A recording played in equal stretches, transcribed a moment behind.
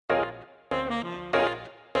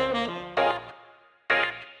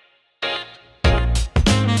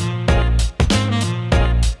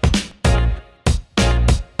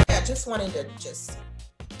just wanted to just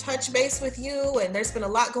touch base with you. And there's been a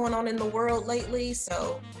lot going on in the world lately.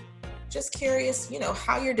 So just curious,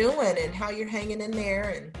 how you're doing and how you're hanging in there,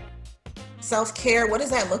 and self-care. What does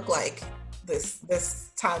that look like this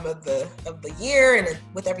time of the year, and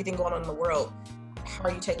with everything going on in the world? How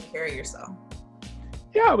are you taking care of yourself?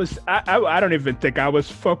 Yeah, I don't even think I was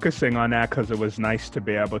focusing on that, because it was nice to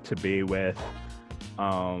be able to be with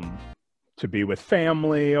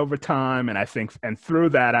family over time. And I think, and through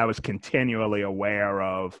that, I was continually aware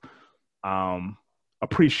of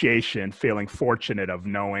appreciation, feeling fortunate of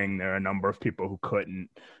knowing there are a number of people who couldn't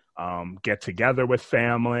get together with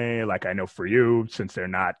family. Like, I know for you, since so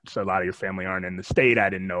a lot of your family aren't in the state, I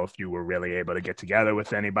didn't know if you were really able to get together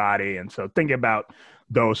with anybody. And so thinking about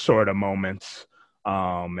those sort of moments,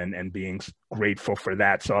 and being grateful for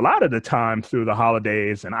that. So a lot of the time through the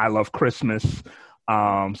holidays, and I love Christmas,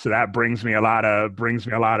 so that brings me a lot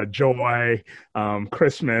of joy,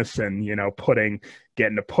 Christmas, and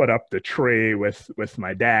getting to put up the tree with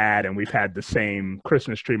my dad, and we've had the same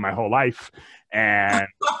Christmas tree my whole life. And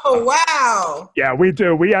oh, wow. Yeah, we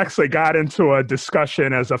do. We actually got into a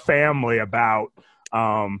discussion as a family about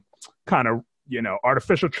kind of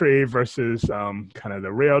artificial tree versus kind of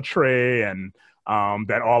the real tree, and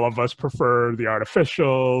that all of us prefer the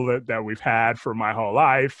artificial that we've had for my whole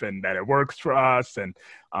life, and that it works for us, and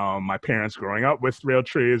my parents growing up with real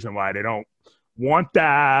trees, and why they don't want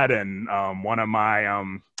that. And one of my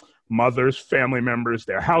mother's family members,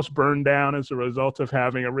 their house burned down as a result of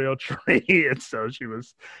having a real tree. And so she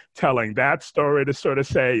was telling that story to sort of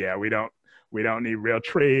say, yeah, we don't need real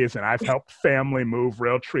trees. And I've helped family move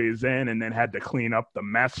real trees in, and then had to clean up the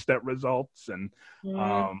mess that results. And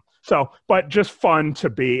but just fun to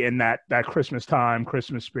be in that Christmas time,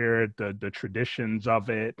 Christmas spirit, the traditions of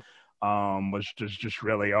it was just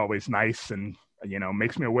really always nice, and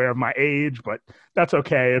makes me aware of my age, but that's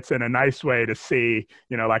okay. It's in a nice way to see,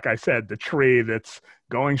 like I said, the tree that's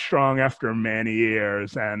going strong after many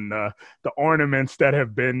years, and the ornaments that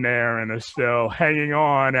have been there and are still hanging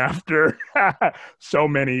on after so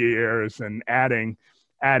many years, and adding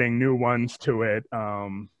new ones to it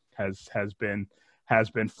has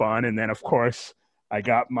been fun. And then, of course, I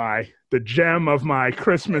got the gem of my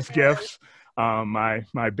Christmas gifts,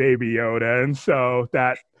 my baby Yoda, and so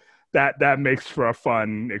that makes for a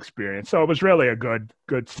fun experience. So it was really a good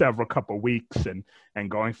several couple weeks, and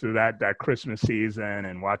going through that Christmas season,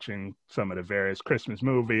 and watching some of the various Christmas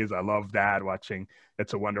movies. I love that, watching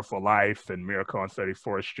It's a Wonderful Life and Miracle on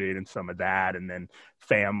 34th Street and some of that. And then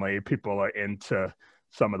family, people are into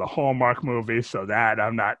some of the Hallmark movies, so that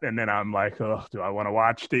I'm not, and then I'm like, oh, do I want to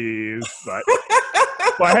watch these? But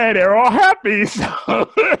hey, they're all happy. So.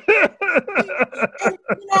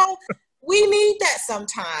 And, we need that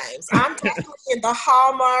sometimes. I'm definitely in the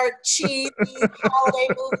Hallmark cheesy holiday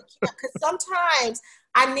movie, because sometimes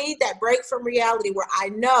I need that break from reality where I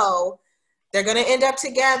know they're going to end up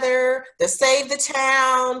together, they'll save the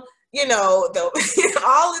town, all of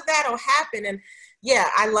that will happen. And yeah,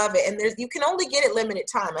 I love it. And you can only get it limited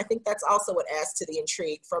time. I think that's also what adds to the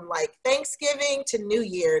intrigue. From like Thanksgiving to New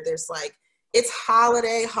Year, there's like, it's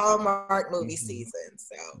holiday Hallmark movie season.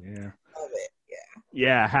 So yeah, love it.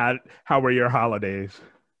 Yeah. How were your holidays?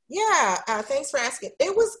 Yeah. Thanks for asking.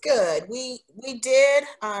 It was good. We did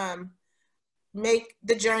make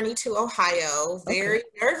the journey to Ohio very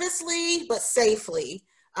nervously, but safely,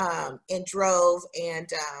 and drove. And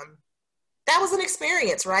that was an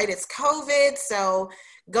experience, right? It's COVID. So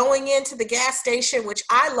going into the gas station, which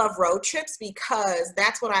I love road trips, because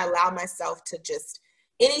that's when I allow myself to just,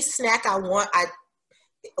 any snack I want,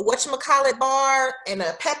 whatchamacallit bar and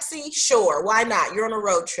a Pepsi, sure, why not? You're on a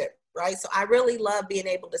road trip, right? So I really love being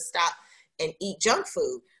able to stop and eat junk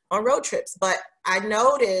food on road trips. But I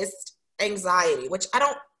noticed anxiety, which I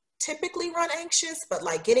don't typically run anxious, but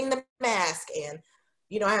like getting the mask, and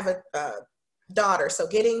I have a daughter, so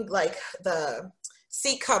getting like the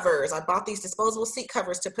seat covers. I bought these disposable seat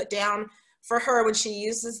covers to put down for her when she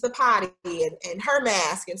uses the potty, and her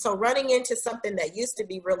mask. And so running into something that used to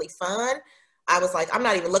be really fun, I was like, I'm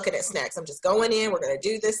not even looking at snacks. I'm just going in. We're going to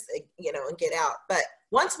do this, and get out. But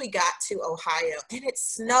once we got to Ohio, and it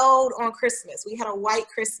snowed on Christmas, we had a white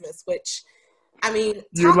Christmas, which, I mean,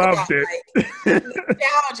 you loved it. Like,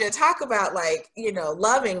 nostalgia. Talk about like,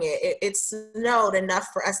 loving it. It snowed enough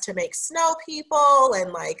for us to make snow people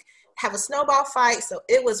and like have a snowball fight. So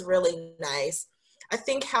it was really nice. I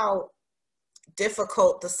think how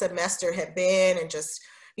difficult the semester had been, and just,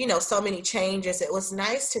 so many changes. It was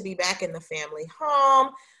nice to be back in the family home.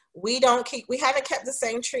 We haven't kept the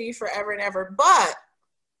same tree forever and ever, but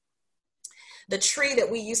the tree that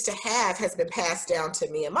we used to have has been passed down to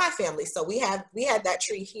me and my family. So we had that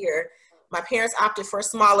tree here. My parents opted for a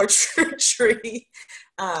smaller tree.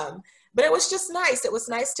 But it was just nice. It was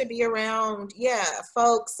nice to be around,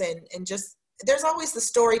 folks, and just, there's always the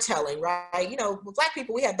storytelling, right? You know, with Black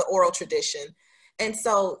people, we have the oral tradition. And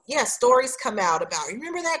so, stories come out about,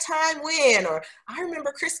 remember that time when, or I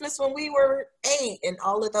remember Christmas when we were 8, and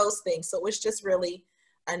all of those things. So it was just really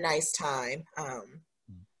a nice time.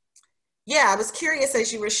 I was curious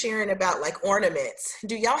as you were sharing about like ornaments.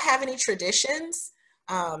 Do y'all have any traditions?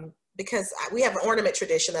 Because we have an ornament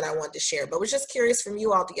tradition that I wanted to share, but was just curious from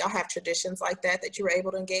you all, do y'all have traditions like that you were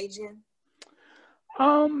able to engage in?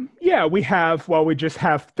 We have, we just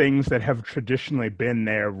have things that have traditionally been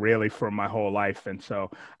there really for my whole life. And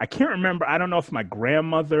so I can't remember, I don't know if my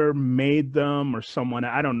grandmother made them or someone,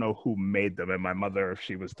 I don't know who made them. And my mother, if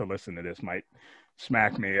she was to listen to this, might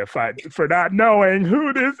smack me for not knowing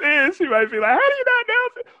who this is. She might be like, how do you not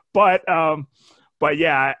know? But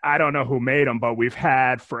yeah, I don't know who made them, but we've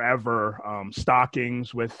had forever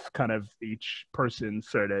stockings with kind of each person's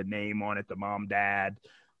sort of name on it, the mom, dad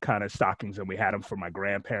kind of stockings, and we had them for my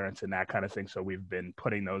grandparents and that kind of thing. So we've been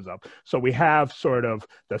putting those up. So we have sort of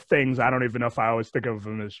the things, I don't even know if I always think of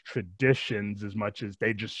them as traditions as much as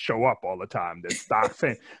they just show up all the time.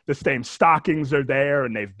 The same stockings are there,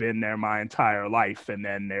 and they've been there my entire life. And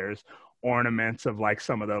then there's ornaments of like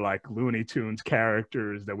some of the like Looney Tunes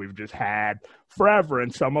characters that we've just had forever,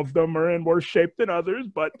 and some of them are in worse shape than others,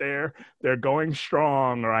 but they're going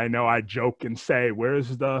strong. Or I know I joke and say,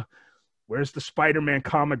 where's the Spider-Man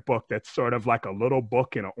comic book that's sort of like a little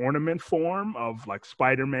book in an ornament form of like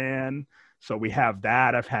Spider-Man? So we have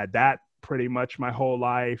that. I've had that pretty much my whole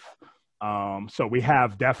life. So we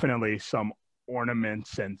have definitely some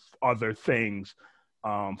ornaments and other things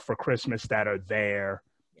for Christmas that are there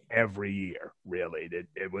every year, really.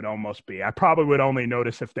 It would almost be, I probably would only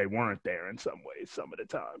notice if they weren't there in some ways some of the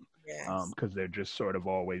time. Yes. Because they're just sort of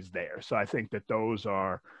always there. So I think that those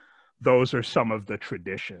are some of the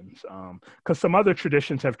traditions, because some other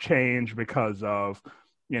traditions have changed because of,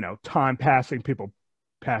 time passing, people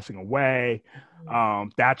passing away.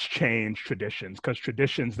 That's changed traditions, because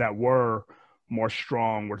traditions that were more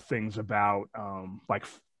strong were things about like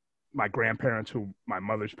my grandparents, my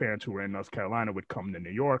mother's parents who were in North Carolina, would come to New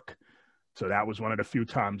York. So that was one of the few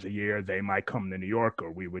times a year they might come to New York, or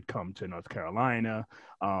we would come to North Carolina.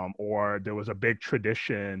 Or there was a big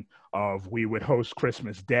tradition of we would host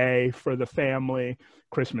Christmas Day for the family.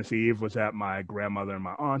 Christmas Eve was at my grandmother and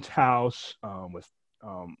my aunt's house,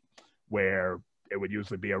 where it would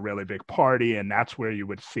usually be a really big party. And that's where you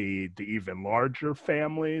would see the even larger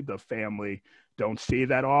family. The family don't see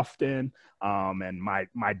that often. And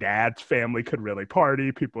my dad's family could really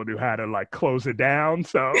party. People knew how to like close it down.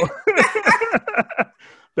 So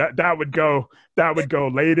that would go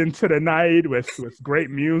late into the night with great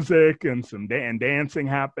music and some dancing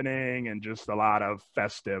happening and just a lot of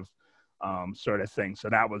festive sort of thing. So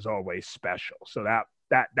that was always special. So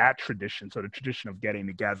that tradition, so the tradition of getting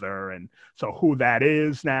together, and so who that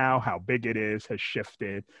is now, how big it is, has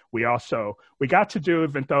shifted. We got to do,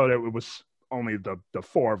 even though it was only the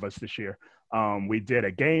 4 of us this year, we did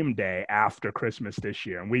a game day after Christmas this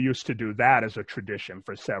year. And we used to do that as a tradition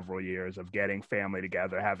for several years, of getting family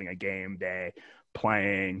together, having a game day,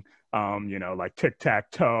 playing, like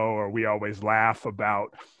tic-tac-toe, or we always laugh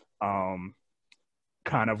about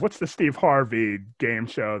kind of, what's the Steve Harvey game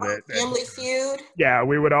show that Family Feud? Yeah,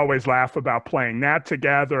 we would always laugh about playing that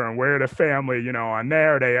together, and where the family, on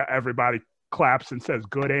there, everybody claps and says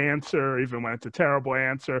good answer, even when it's a terrible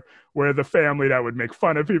answer. We're the family that would make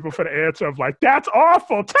fun of people for the answer of like, that's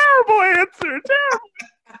awful, terrible answer,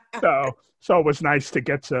 terrible. So it was nice to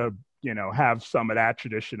get to, have some of that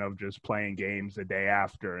tradition of just playing games the day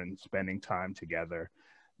after and spending time together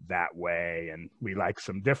that way. And we like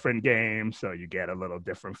some different games, so you get a little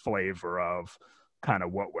different flavor of kind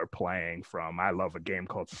of what we're playing from. I love a game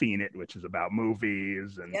called Seen It, which is about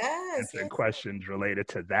movies and answering questions related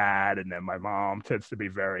to that. And then my mom tends to be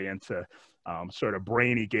very into sort of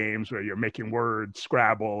brainy games where you're making words,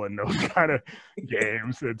 Scrabble, and those kind of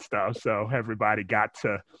games and stuff. So everybody got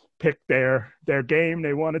to pick their game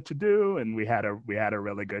they wanted to do, and we had a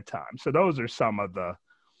really good time. So those are some of the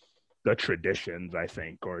traditions, I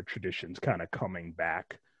think, or traditions kind of coming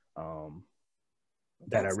back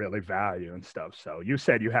that I really value and stuff. So you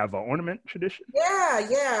said you have an ornament tradition?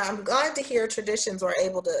 Yeah. I'm glad to hear traditions were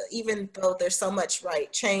able to, even though there's so much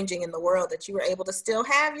changing in the world, that you were able to still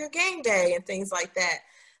have your game day and things like that.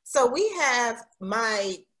 So we have,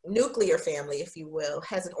 my nuclear family, if you will,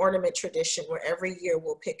 has an ornament tradition where every year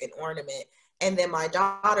we'll pick an ornament. And then my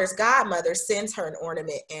daughter's godmother sends her an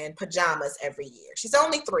ornament and pajamas every year. She's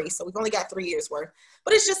only 3, so we've only got 3 years worth.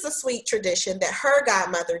 But it's just a sweet tradition that her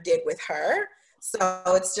godmother did with her. So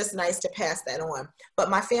it's just nice to pass that on. But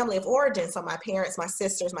my family of origin, so my parents, my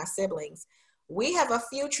sisters, my siblings, we have a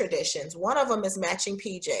few traditions. One of them is matching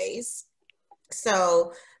PJs.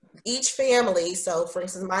 So each family, so for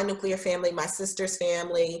instance, my nuclear family, my sister's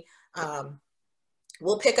family,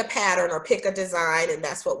 we'll pick a pattern or pick a design, and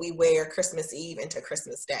that's what we wear Christmas Eve into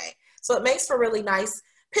Christmas Day. So it makes for really nice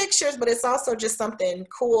pictures, but it's also just something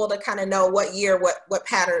cool to kind of know what year, what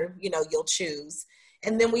pattern, you'll choose.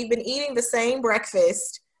 And then we've been eating the same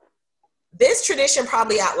breakfast. This tradition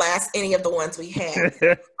probably outlasts any of the ones we had.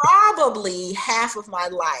 Probably half of my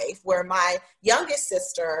life, where my youngest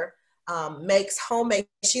sister makes homemade,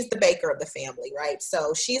 she's the baker of the family, right?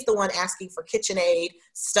 So she's the one asking for KitchenAid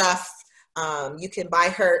stuff. You can buy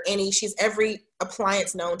her she's every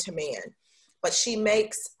appliance known to man, but she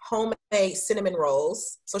makes homemade cinnamon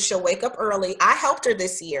rolls. So she'll wake up early. I helped her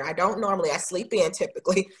this year. I don't normally, I sleep in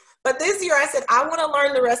typically, but this year I said, I want to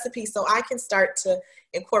learn the recipe so I can start to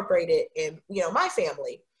incorporate it in, my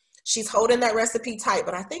family. She's holding that recipe tight,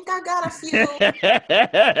 but I think I got a few.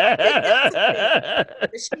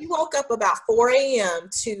 She woke up about 4 a.m.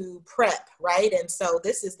 to prep, right? And so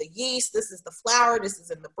this is the yeast, this is the flour, this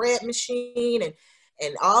is in the bread machine,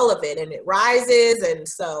 and all of it, and it rises. And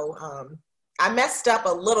so I messed up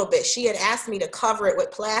a little bit. She had asked me to cover it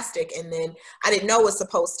with plastic, and then I didn't know it was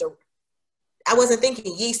supposed to. I wasn't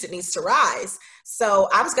thinking yeast, it needs to rise. So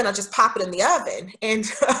I was going to just pop it in the oven. And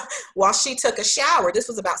while she took a shower, this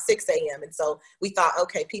was about 6 a.m. And so we thought,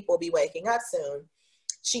 okay, people will be waking up soon.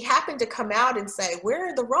 She happened to come out and say, where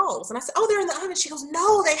are the rolls? And I said, oh, they're in the oven. She goes,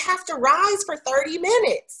 no, they have to rise for 30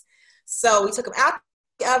 minutes. So we took them out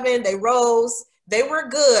the oven. They rose. They were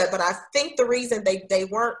good. But I think the reason they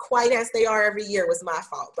weren't quite as they are every year was my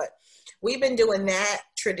fault. But we've been doing that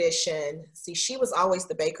tradition. See, she was always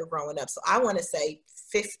the baker growing up. So I want to say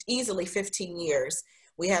easily 15 years.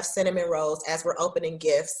 We have cinnamon rolls as we're opening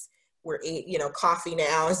gifts. We're eating, coffee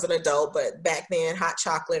now as an adult, but back then hot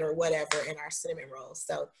chocolate or whatever in our cinnamon rolls.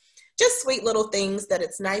 So just sweet little things that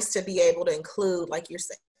it's nice to be able to include, like we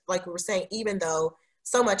were saying, even though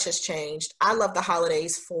so much has changed. I love the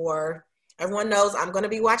holidays everyone knows I'm going to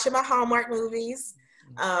be watching my Hallmark movies.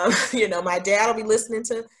 My dad will be listening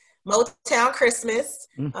to Motown Christmas.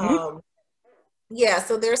 Mm-hmm.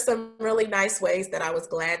 So there's some really nice ways that I was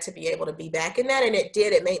glad to be able to be back in that. And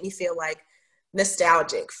it made me feel like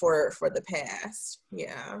nostalgic for the past.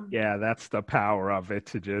 Yeah, that's the power of it,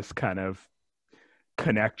 to just kind of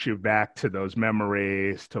connect you back to those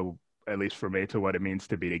memories, to, at least for me, to what it means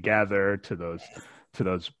to be together, to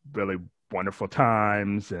those really wonderful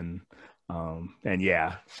times.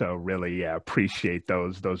 So really, appreciate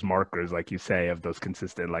those markers, like you say, of those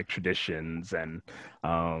consistent traditions, and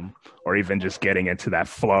or even just getting into that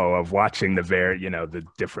flow of watching the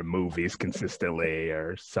different movies consistently,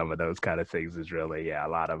 or some of those kind of things is really a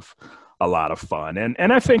lot of fun.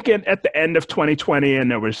 And I think at the end of 2020, and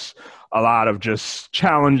there was a lot of just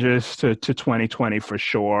challenges to 2020 for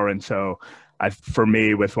sure. And so for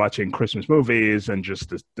me, with watching Christmas movies and just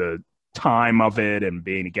the time of it and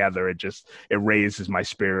being together, it raises my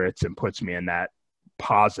spirits and puts me in that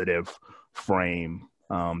positive frame.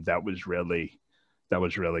 That was really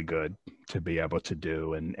good to be able to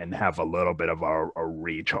do and have a little bit of a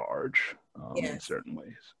recharge in certain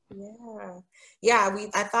ways.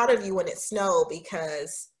 I thought of you when it snowed,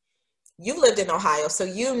 because you lived in Ohio, so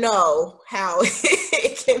you know how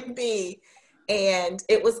it can be. And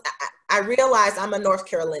I realized I'm a North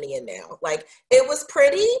Carolinian now. It was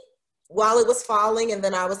pretty while it was falling, and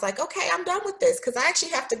then I was like, okay, I'm done with this, because I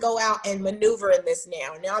actually have to go out and maneuver in this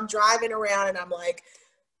now. Now I'm driving around and I'm like,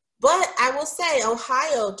 but I will say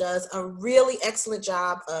Ohio does a really excellent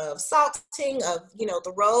job of salting, of,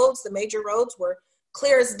 the major roads were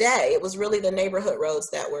clear as day. It was really the neighborhood roads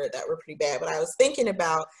that were pretty bad. But I was thinking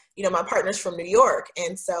about, my partner's from New York.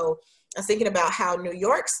 And so I was thinking about how New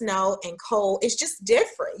York snow and cold is just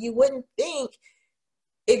different. You wouldn't think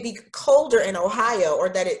it'd be colder in Ohio, or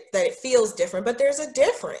that it feels different, but there's a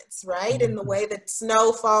difference, right? In the way that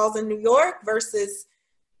snow falls in New York versus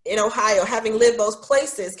in Ohio. Having lived both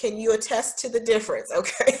places, can you attest to the difference?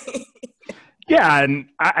 Okay. Yeah, and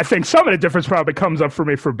I think some of the difference probably comes up for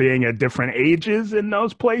me for being at different ages in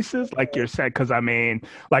those places, like you're saying, because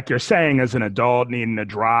like you're saying, as an adult needing to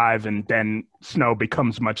drive, and then snow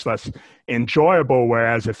becomes much less enjoyable,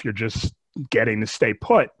 whereas if you're just getting to stay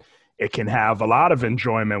put, it can have a lot of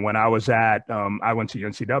enjoyment. When I was I went to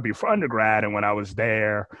UNCW for undergrad, and when I was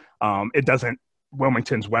there, it doesn't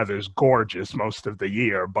Wilmington's weather is gorgeous most of the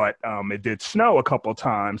year, but it did snow a couple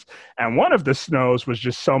times. And one of the snows was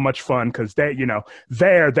just so much fun because they,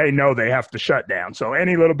 they know they have to shut down. So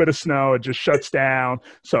any little bit of snow, it just shuts down.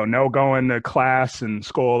 So no going to class and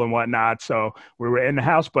school and whatnot. So we were in the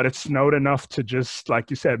house, but it snowed enough to just, like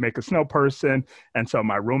you said, make a snow person. And so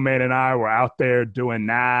my roommate and I were out there doing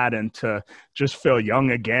that, and to just feel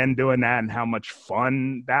young again doing that and how much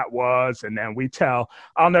fun that was. And then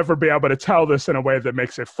I'll never be able to tell this in a way that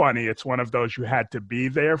makes it funny. It's one of those you had to be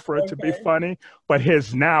there for it to be funny. But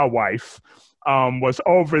his now wife was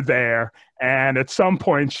over there, and at some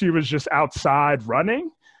point she was just outside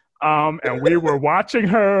running, and we were watching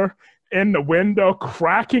her in the window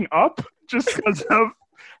cracking up just because of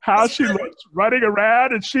how she looked running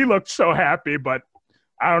around, and she looked so happy, but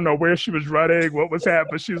I don't know where she was running, what was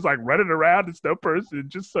happening, but she was like running around as no person,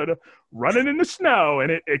 just sort of running in the snow.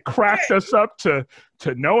 And it cracked us up to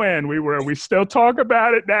no end. We still talk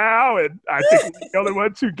about it now. And I think we're the only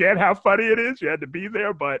ones who get how funny it is. You had to be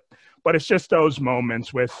there, but it's just those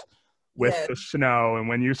moments with the snow. And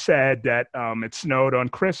when you said that it snowed on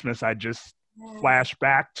Christmas, I just flashed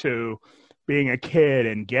back to being a kid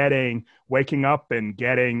and waking up and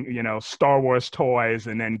getting, Star Wars toys,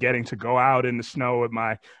 and then getting to go out in the snow with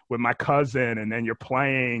my cousin, and then you're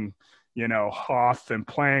playing, Hoth, and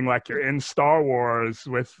playing like you're in Star Wars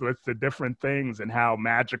with the different things, and how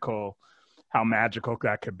magical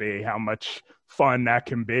that could be, how much fun that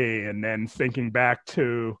can be. And then thinking back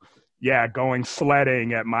to, going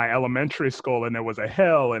sledding at my elementary school, and there was a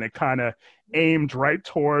hill, and it kind of aimed right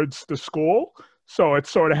towards the school. So it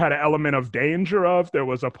sort of had an element of danger there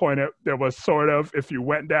was a point, there was sort of, if you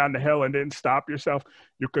went down the hill and didn't stop yourself,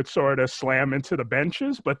 you could sort of slam into the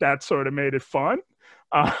benches, but that sort of made it fun.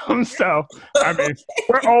 So, I mean,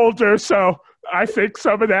 we're older, so I think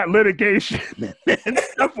some of that litigation and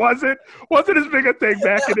stuff wasn't as big a thing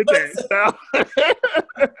back in the day.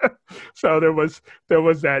 So there was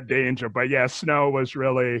that danger, but snow was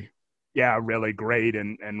really great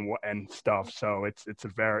and stuff. So it's a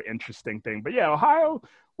very interesting thing. But Ohio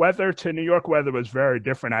weather to New York weather was very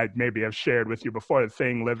different. I maybe have shared with you before, the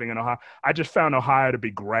thing living in Ohio. I just found Ohio to be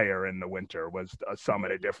grayer in the winter was some of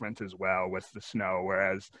the difference as well with the snow.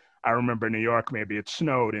 Whereas I remember New York, maybe it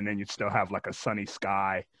snowed and then you'd still have like a sunny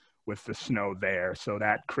sky with the snow there. So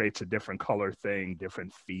that creates a different color thing,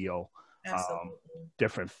 different feel.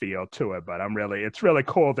 Different feel to it, but it's really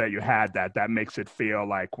cool that you had that. That makes it feel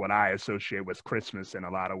like what I associate with Christmas in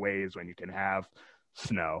a lot of ways, when you can have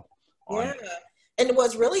snow. And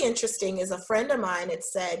what's really interesting is a friend of mine had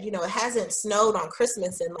said, it hasn't snowed on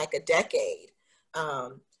Christmas in like a decade.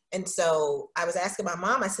 And so I was asking my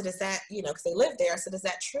mom, I said, is that, because they lived there, I said, is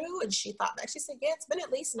that true? And she thought back, she said, it's been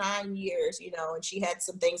at least 9 years, and she had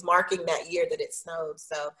some things marking that year that it snowed.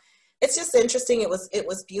 So it's just interesting. It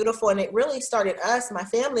was beautiful. And it really started us, my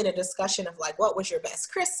family, in a discussion of like, what was your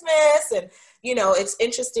best Christmas? And, it's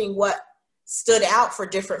interesting what stood out for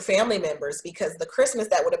different family members, because the Christmas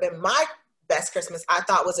that would have been my best Christmas, I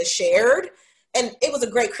thought was a shared, and it was a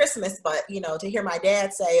great Christmas. But, to hear my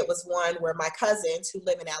dad say it was one where my cousins who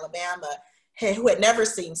live in Alabama, who had never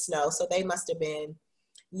seen snow, so they must have been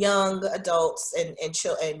young adults and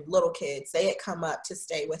little kids, they had come up to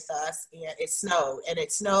stay with us, and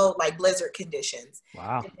it snowed like blizzard conditions.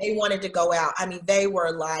 Wow. And they wanted to go out. I mean, they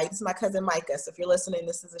were like, this is my cousin Micah, so if you're listening,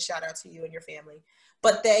 this is a shout out to you and your family.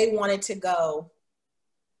 But they wanted to go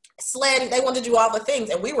sledding, they wanted to do all the things,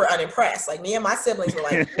 and we were unimpressed. Like, me and my siblings were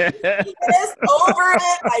like, yes, over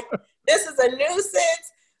it, like, this is a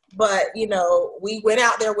nuisance. But, we went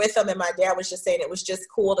out there with them, and my dad was just saying it was just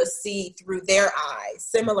cool to see through their eyes,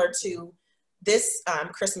 similar to this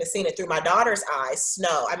Christmas, seeing it through my daughter's eyes,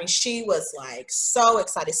 snow. I mean, she was like so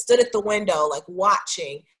excited, stood at the window, like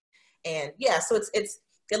watching. And so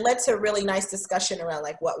it led to a really nice discussion around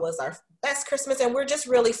like what was our best Christmas. And we're just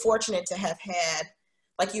really fortunate to have had,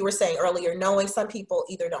 like you were saying earlier, knowing some people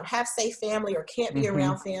either don't have safe family or can't be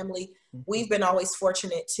around family. We've been always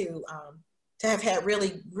fortunate to have had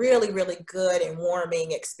really, really, really good and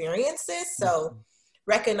warming experiences. So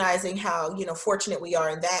recognizing how, fortunate we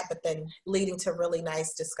are in that, but then leading to really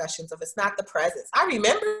nice discussions of, it's not the presents. I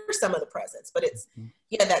remember some of the presents, but it's,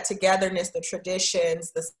 that togetherness, the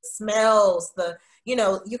traditions, the smells,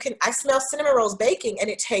 I smell cinnamon rolls baking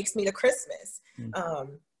and it takes me to Christmas.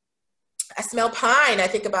 I smell pine. I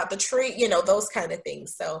think about the tree, those kind of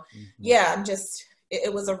things. So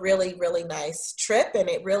it was a really, really nice trip, and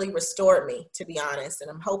it really restored me, to be honest. And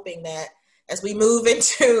I'm hoping that as we move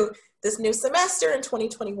into this new semester in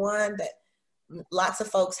 2021, that lots of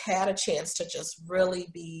folks had a chance to just really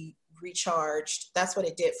be recharged. That's what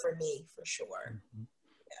it did for me, for sure.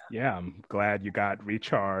 Yeah, I'm glad you got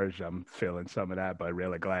recharged. I'm feeling some of that, but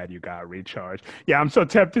really glad you got recharged. Yeah, I'm so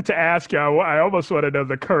tempted to ask you. I almost want to know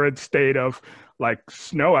the current state of like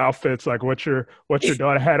snow outfits, like what your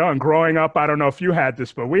daughter had on. Growing up, I don't know if you had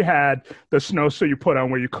this, but we had the snowsuit you put on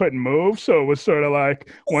where you couldn't move. So it was sort of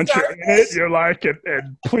like once you're in it, Scarface. you're like,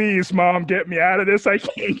 and please, mom, get me out of this. I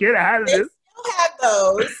can't get out of They this. still have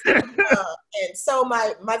those. And so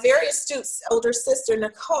my very astute older sister,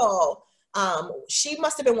 Nicole, she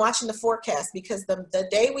must have been watching the forecast because the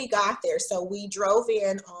day we got there, so we drove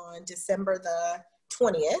in on December the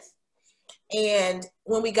 20th. And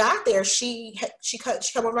when we got there, she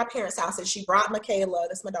come over to my parents' house and she brought Michaela,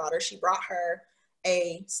 that's my daughter, she brought her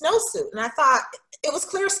a snowsuit. And I thought it was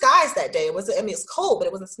clear skies that day. It's cold, but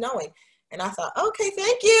it wasn't snowing. And I thought, okay,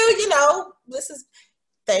 thank you. This is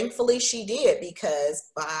thankfully she did,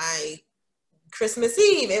 because by Christmas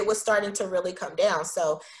Eve, it was starting to really come down.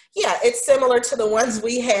 So yeah, it's similar to the ones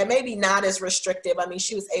we had, maybe not as restrictive. I mean,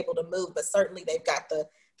 she was able to move, but certainly they've got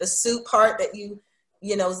the suit part that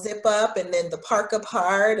zip up, and then the parka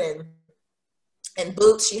part, and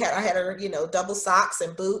boots. I had her, double socks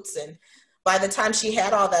and boots. And by the time she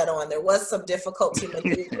had all that on, there was some difficulty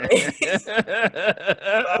maneuvering.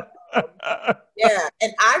 But, yeah.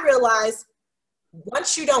 And I realized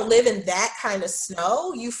once you don't live in that kind of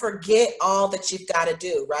snow, you forget all that you've got to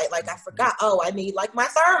do, right? Like I forgot, I need like my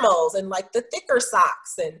thermals and like the thicker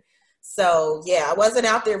socks. And so, yeah, I wasn't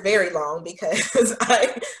out there very long because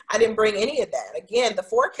I didn't bring any of that. Again, the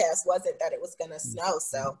forecast wasn't that it was going to snow.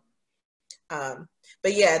 So,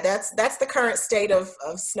 but yeah, that's the current state of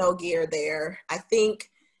snow gear there. I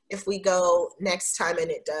think if we go next time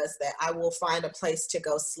and it does that, I will find a place to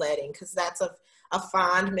go sledding, because that's a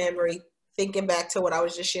fond memory. Thinking back to what I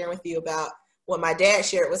was just sharing with you about what my dad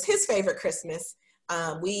shared was his favorite Christmas.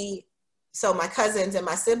 So my cousins and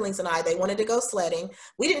my siblings and they wanted to go sledding.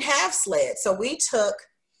 We didn't have sleds, so we took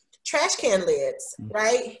trash can lids,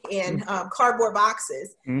 right, and cardboard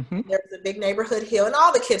boxes. Mm-hmm. There was a big neighborhood hill, and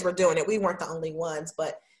all the kids were doing it. We weren't the only ones,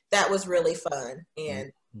 but that was really fun.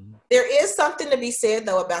 And there is something to be said,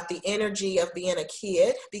 though, about the energy of being a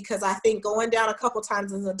kid, because I think going down a couple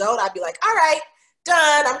times as an adult, I'd be like, all right,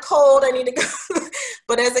 done, I'm cold, I need to go.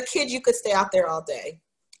 But as a kid, you could stay out there all day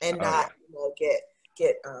and not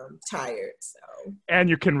get tired. So, and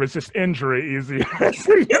you can resist injury easier.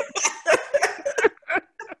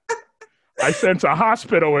 I sense a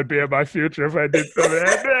hospital would be in my future if I did some of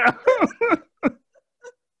that now.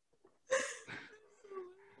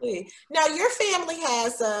 Now, your family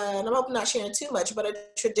has, and I'm hoping not sharing too much, but a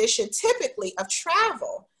tradition typically of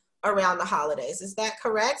travel around the holidays. Is that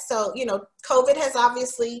correct? So, COVID has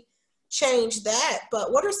obviously changed that,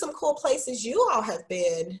 but what are some cool places you all have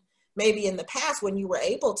been maybe in the past when you were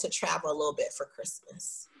able to travel a little bit for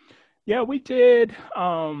Christmas? Yeah, we did.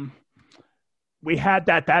 We had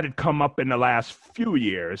that had come up in the last few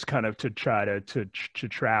years, kind of to try to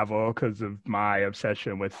travel because of my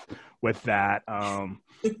obsession with that.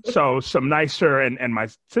 So some nicer, and my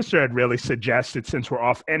sister had really suggested, since we're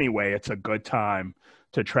off anyway, it's a good time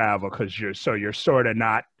to travel because you're sort of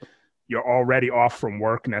not, you're already off from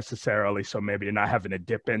work necessarily, so maybe you're not having to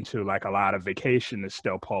dip into like a lot of vacation to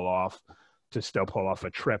still pull off a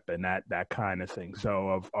trip and that kind of thing.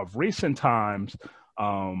 So of recent times,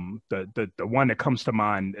 the one that comes to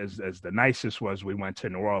mind as the nicest was we went to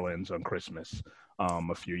New Orleans on Christmas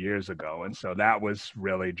a few years ago, and so that was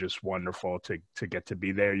really just wonderful to get to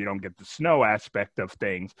be there. You don't get the snow aspect of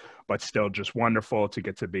things, but still just wonderful to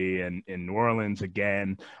get to be in New Orleans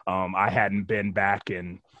again. I hadn't been back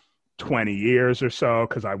in 20 years or so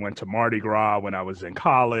because I went to Mardi Gras when I was in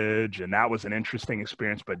college, and that was an interesting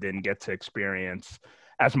experience, but didn't get to experience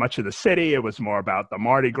as much of the city. It was more about the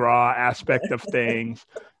Mardi Gras aspect of things.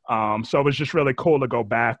 So it was just really cool to go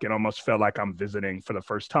back and almost feel like I'm visiting for the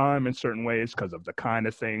first time in certain ways because of the kind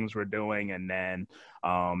of things we're doing. And then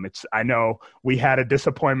I know we had a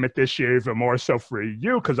disappointment this year, even more so for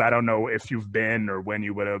you, because I don't know if you've been or when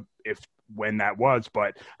you would have, when that was,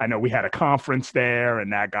 but I know we had a conference there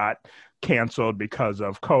and that got canceled because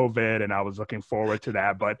of COVID, and I was looking forward to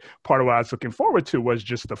that. But part of what I was looking forward to was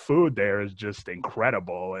just the food there is just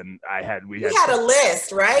incredible. And we had a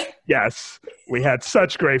list, right? Yes, we had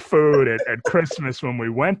such great food at Christmas when we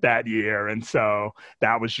went that year. And so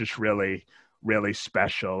that was just really, really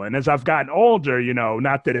special. And as I've gotten older,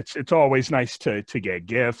 not that it's always nice to get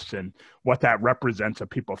gifts and what that represents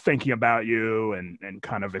of people thinking about you and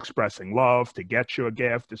kind of expressing love to get you a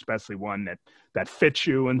gift, especially one that fits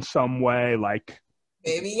you in some way, like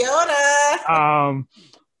Baby Yoda.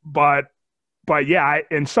 But yeah, I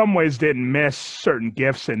in some ways didn't miss certain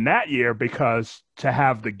gifts in that year because to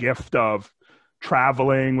have the gift of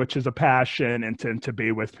traveling, which is a passion, and to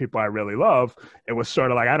be with people I really love, it was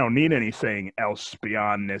sort of like, I don't need anything else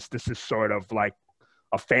beyond this. This is sort of like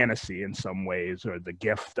a fantasy in some ways, or the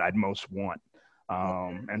gift I'd most want.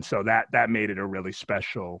 And so that made it a really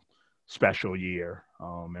special year,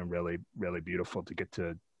 and really, really beautiful to get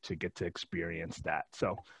to experience that.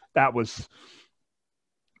 So that was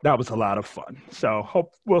a lot of fun. So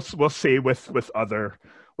hope we'll see with other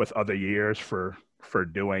years for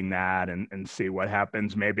doing that, and see what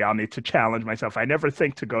happens. Maybe I'll need to challenge myself. I never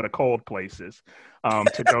think to go to cold places,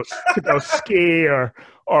 to go ski or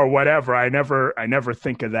whatever. I never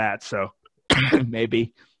think of that. So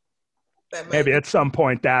maybe at some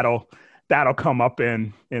point that'll come up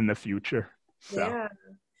in the future. So.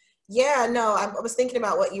 Yeah, no, I was thinking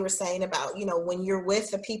about what you were saying about, when you're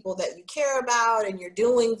with the people that you care about and you're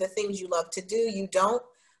doing the things you love to do, you don't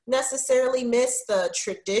necessarily miss the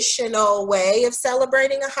traditional way of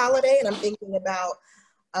celebrating a holiday. And I'm thinking about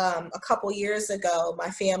a couple years ago, my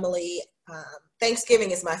family,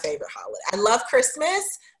 Thanksgiving is my favorite holiday. I love Christmas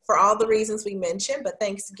for all the reasons we mentioned, but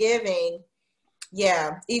Thanksgiving,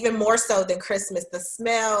 yeah, even more so than Christmas. The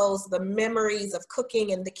smells, the memories of cooking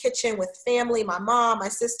in the kitchen with family, my mom, my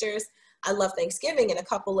sisters. I love Thanksgiving. And a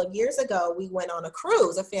couple of years ago, we went on a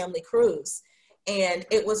cruise, a family cruise. And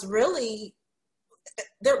it was really,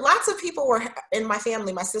 lots of people were in my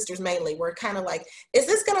family, my sisters mainly, were kind of like, is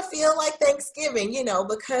this going to feel like Thanksgiving?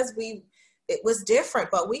 Because it was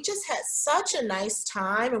different, but we just had such a nice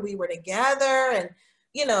time, and we were together, and,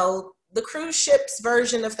 the cruise ship's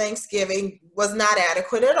version of Thanksgiving was not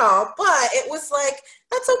adequate at all, but it was like,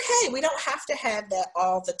 that's okay. We don't have to have that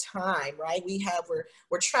all the time, right?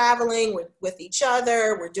 We're traveling, we're with each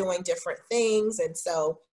other, we're doing different things. And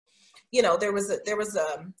so, there was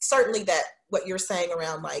certainly that, what you're saying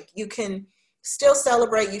around, like, you can still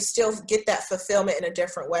celebrate, you still get that fulfillment in a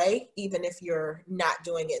different way, even if you're not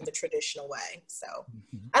doing it in the traditional way. So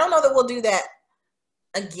I don't know that we'll do that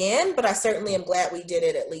again, but I certainly am glad we did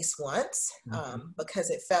it at least once, because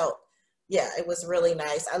it felt, it was really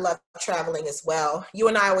nice. I love traveling as well. You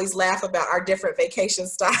and I always laugh about our different vacation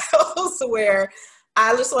styles, where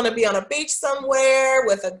I just want to be on a beach somewhere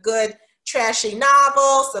with a good trashy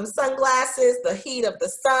novel, some sunglasses, the heat of the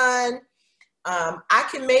sun. I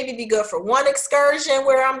can maybe be good for one excursion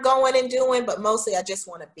where I'm going and doing, but mostly I just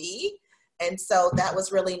want to be. And so that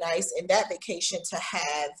was really nice in that vacation to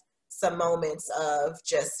have some moments of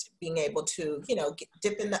just being able to,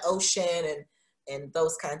 dip in the ocean and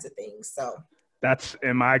those kinds of things. So that's,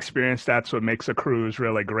 in my experience, that's what makes a cruise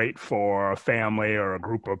really great for a family or a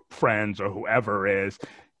group of friends or whoever, is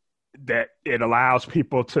that it allows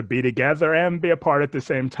people to be together and be apart at the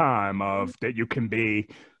same time, of that you can be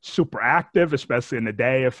super active, especially in the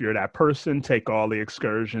day. If you're that person, take all the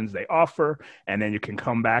excursions they offer, and then you can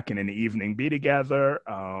come back and in the evening be together.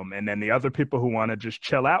 And then the other people who want to just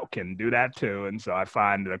chill out can do that too. And so I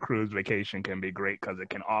find that a cruise vacation can be great because it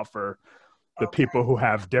can offer the people who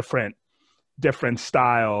have different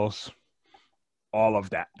styles all of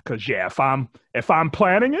that. Because if I'm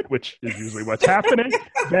planning it, which is usually what's happening,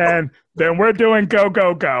 then we're doing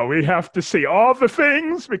go. We have to see all the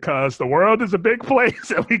things, because the world is a big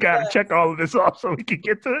place, and we got to check all of this off so we can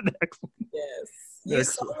get to the next one. Yes, you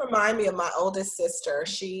so remind me of my oldest sister.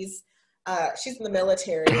 She's in the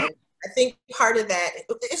military, and I think part of that,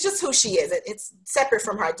 it's just who she is. It's separate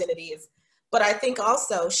from her identity, but I think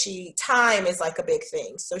also time is like a big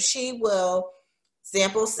thing. So she will,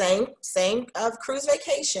 example, same cruise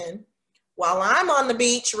vacation, while I'm on the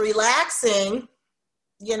beach relaxing,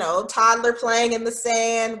 toddler playing in the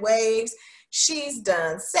sand, waves, she's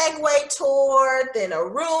done Segway tour, then a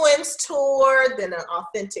ruins tour, then an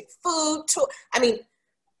authentic food tour. I mean,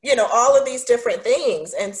 all of these different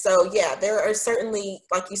things. And so, there are certainly,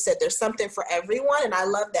 like you said, there's something for everyone. And I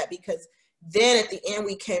love that, because then at the end,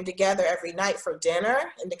 we came together every night for dinner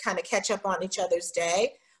and to kind of catch up on each other's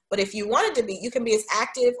day. But if you wanted to be, you can be as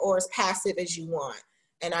active or as passive as you want.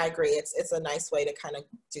 And I agree, it's a nice way to kind of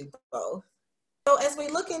do both. So as we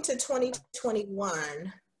look into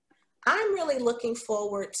 2021, I'm really looking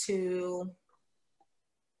forward to,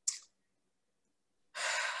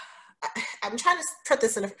 I'm trying to put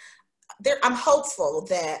this I'm hopeful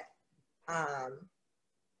that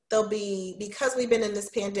there'll be, because we've been in this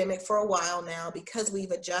pandemic for a while now, because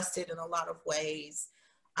we've adjusted in a lot of ways,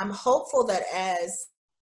 I'm hopeful that as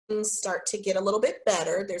things start to get a little bit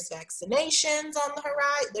better, there's vaccinations on the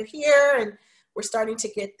horizon, they're here, and we're starting to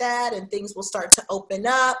get that, and things will start to open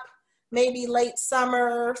up, maybe late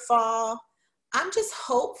summer, fall. I'm just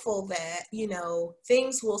hopeful that,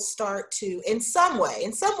 things will start to, in some way,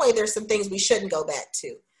 there's some things we shouldn't go back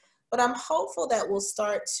to. but I'm hopeful that we'll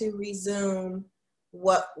start to resume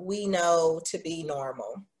what we know to be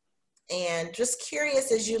normal. And just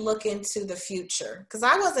curious as you look into the future, because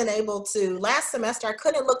I wasn't able to, last semester, I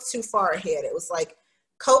couldn't look too far ahead. It was like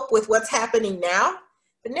cope with what's happening now.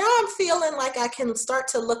 But now I'm feeling like I can start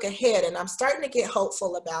to look ahead, and I'm starting to get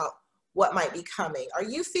hopeful about what might be coming. Are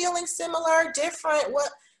you feeling similar, different?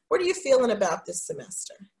 What are you feeling about this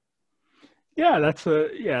semester? That's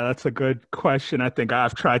a good question. I think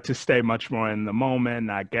I've tried to stay much more in the moment,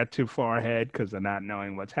 not get too far ahead because of not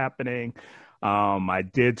knowing what's happening. I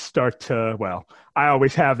did start to, well, I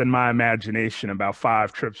always have in my imagination about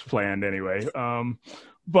 5 trips planned anyway.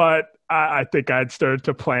 But I think I'd started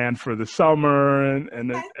to plan for the summer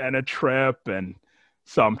and a trip. And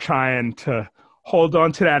so I'm trying to hold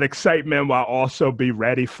on to that excitement while also be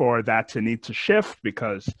ready for that to need to shift,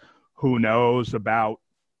 because who knows about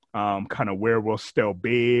kind of where we'll still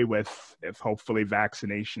be with if hopefully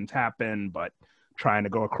vaccinations happen, but trying to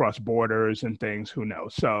go across borders and things, who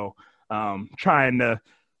knows? So trying to,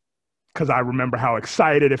 because I remember how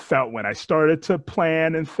excited it felt when I started to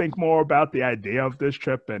plan and think more about the idea of this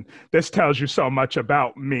trip. And this tells you so much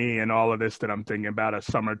about me and all of this, that I'm thinking about a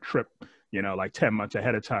summer trip, like 10 months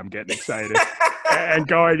ahead of time, getting excited and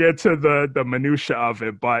going into the minutia of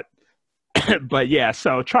it. But yeah,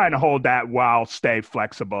 so trying to hold that while stay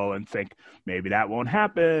flexible and think maybe that won't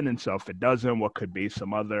happen. And so if it doesn't, what could be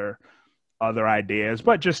some other ideas,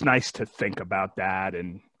 but just nice to think about that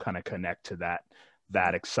and kind of connect to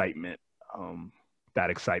that excitement, that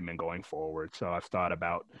excitement going forward. So I've thought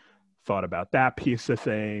about that piece of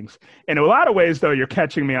things. In a lot of ways, though, you're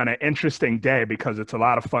catching me on an interesting day, because it's a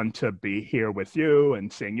lot of fun to be here with you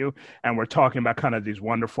and seeing you. And we're talking about kind of these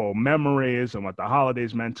wonderful memories and what the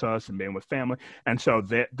holidays meant to us and being with family. And so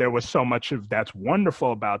there was so much of that's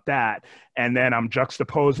wonderful about that. And then I'm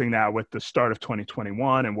juxtaposing that with the start of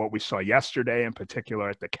 2021 and what we saw yesterday, in particular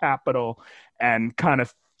at the Capitol, and kind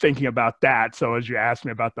of thinking about that. So as you asked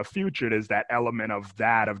me about the future, there's that element of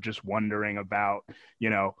that, of just wondering about,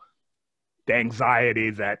 the anxiety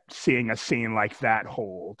that seeing a scene like that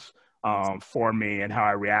holds for me, and how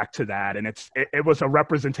I react to that. And it was a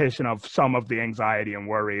representation of some of the anxiety and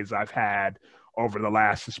worries I've had over the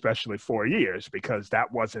last, especially 4 years, because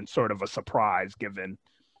that wasn't sort of a surprise given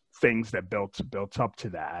things that built up to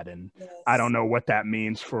that. And Yes. I don't know what that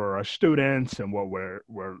means for our students and what we're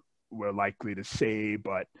likely to see,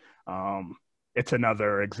 but it's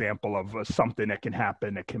another example of something that can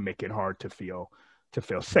happen that can make it hard to feel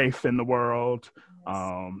safe in the world.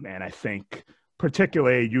 And I think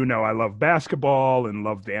particularly, I love basketball and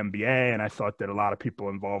love the NBA. And I thought that a lot of people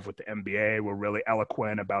involved with the NBA were really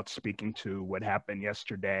eloquent about speaking to what happened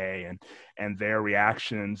yesterday and their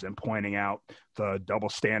reactions, and pointing out the double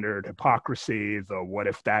standard hypocrisy, the what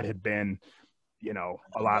if that had been,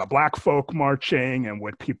 a lot of Black folk marching, and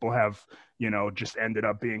would people have, just ended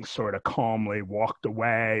up being sort of calmly walked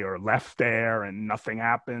away or left there and nothing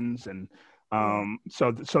happens. And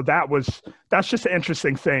so that's just an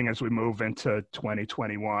interesting thing as we move into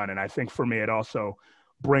 2021. And I think for me, it also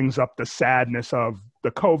brings up the sadness of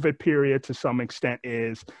the COVID period to some extent.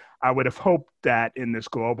 Is I would have hoped that in this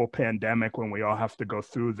global pandemic, when we all have to go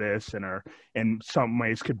through this and are in some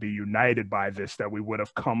ways could be united by this, that we would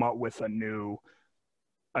have come up with a new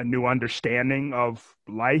understanding of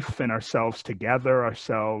life and ourselves together,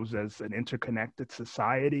 ourselves as an interconnected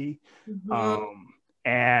society. Mm-hmm.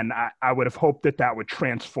 And I would have hoped that would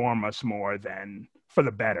transform us more than for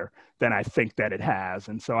the better than I think that it has.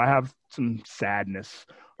 And so I have some sadness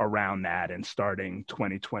around that and starting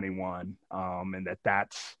 2021, and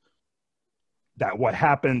that's what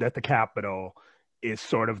happened at the Capitol is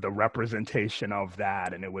sort of the representation of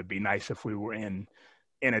that. And it would be nice if we were in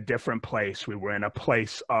a different place. We were in a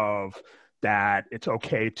place of that it's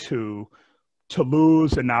okay to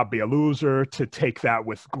lose and not be a loser, to take that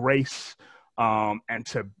with grace, and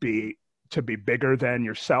to be bigger than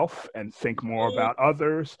yourself and think more about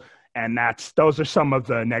others. And those are some of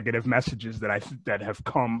the negative messages that have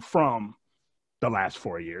come from the last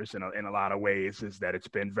 4 years in a lot of ways, is that it's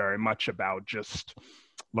been very much about just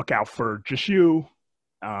look out for just you,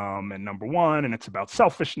 and number one, and it's about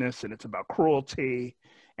selfishness and it's about cruelty.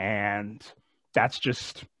 And that's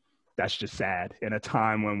just sad in a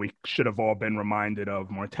time when we should have all been reminded of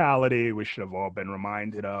mortality. We should have all been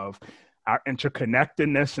reminded of our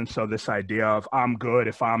interconnectedness. And so this idea of I'm good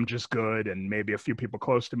if I'm just good, and maybe a few people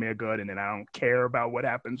close to me are good, and then I don't care about what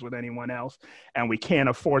happens with anyone else. And we can't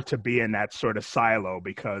afford to be in that sort of silo,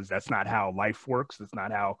 because that's not how life works. That's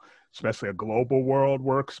not how, especially a global world,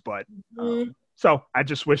 works. But so I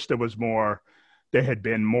just wish there had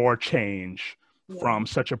been more change from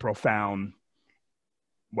such a profound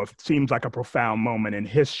what seems like a profound moment in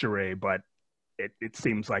history, but it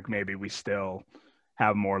seems like maybe we still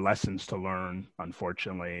have more lessons to learn,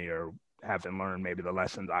 unfortunately, or haven't learned maybe the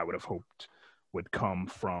lessons I would have hoped would come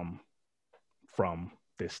from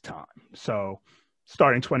this time. So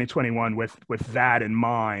starting 2021 with that in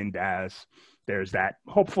mind, as there's that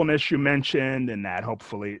hopefulness you mentioned, and that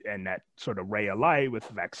hopefully, and that sort of ray of light with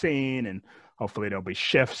the vaccine, and hopefully there'll be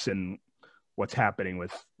shifts in what's happening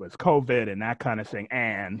with COVID and that kind of thing.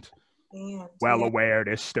 And well aware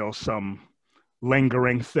there's still some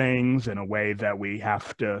lingering things in a way that we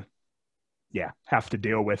have to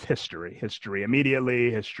deal with history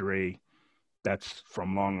immediately, history that's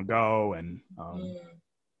from long ago. And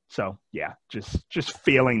so, yeah, just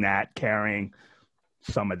feeling that, carrying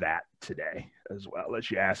some of that today, as well as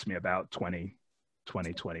you asked me about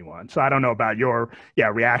 2021. So I don't know about your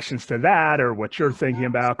reactions to that, or what you're thinking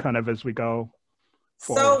about kind of as we go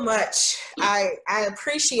forward. So much. I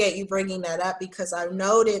appreciate you bringing that up, because I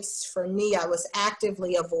noticed for me, I was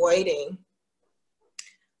actively avoiding.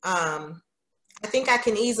 I think I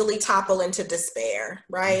can easily topple into despair,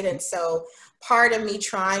 right? Mm-hmm. And so part of me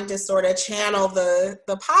trying to sort of channel the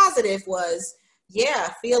positive was,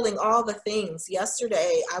 feeling all the things.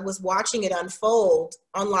 Yesterday, I was watching it unfold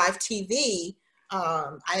on live TV.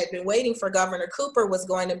 I had been waiting for Governor Cooper was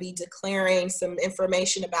going to be declaring some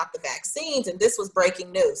information about the vaccines, and this was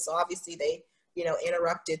breaking news. So obviously they,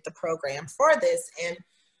 interrupted the program for this. And,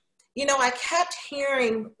 I kept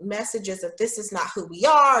hearing messages of this is not who we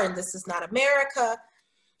are and this is not America.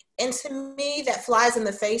 And to me, that flies in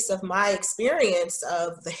the face of my experience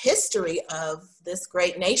of the history of this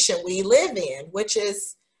great nation we live in, which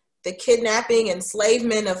is the kidnapping,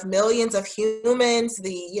 enslavement of millions of humans,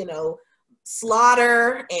 the,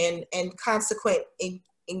 slaughter and consequent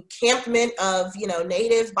encampment of,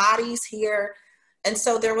 native bodies here. And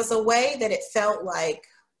so there was a way that it felt like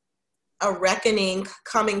a reckoning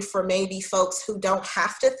coming for maybe folks who don't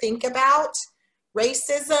have to think about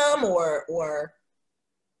racism or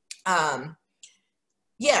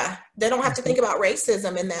they don't have to think about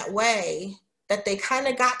racism in that way, that they kind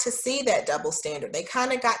of got to see that double standard. They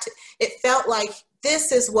kind of got to, it felt like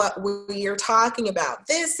this is what we are talking about.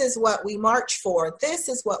 This is what we march for. This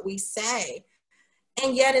is what we say.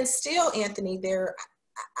 And yet, and still, Anthony,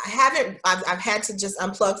 I've had to just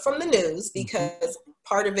unplug from the news, because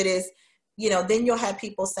part of it is, then you'll have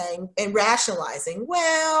people saying and rationalizing,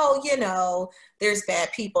 well, there's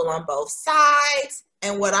bad people on both sides.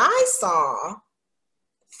 And what I saw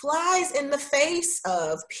flies in the face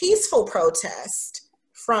of peaceful protest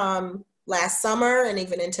from last summer and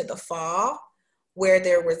even into the fall, where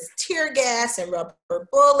there was tear gas and rubber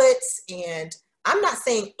bullets. And I'm not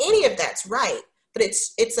saying any of that's right, but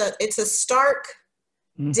it's a stark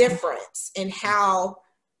difference in how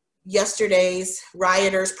yesterday's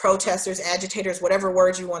rioters, protesters, agitators, whatever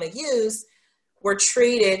words you want to use, were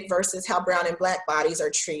treated versus how brown and black bodies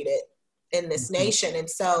are treated in this nation. And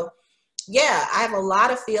so, I have a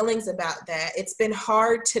lot of feelings about that. It's been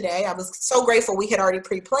hard today. I was so grateful we had already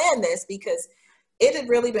pre-planned this, because it had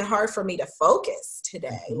really been hard for me to focus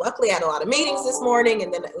today. Luckily, I had a lot of meetings this morning,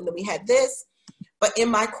 and then we had this. But in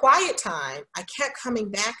my quiet time, I kept coming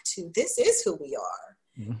back to, this is who we are.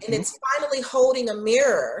 And it's finally holding a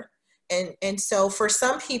mirror. And so for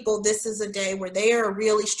some people, this is a day where they are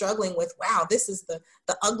really struggling with, wow, this is the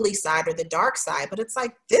ugly side or the dark side. But it's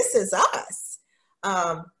like, this is us.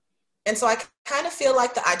 And so I kind of feel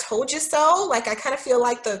like the I told you so. Like, I kind of feel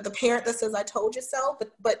like the parent that says, I told you so.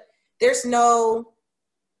 But there's no,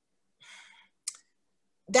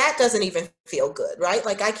 that doesn't even feel good, right?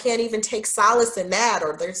 Like, I can't even take solace in that,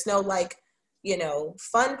 or there's no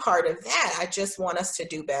fun part of that. I just want us to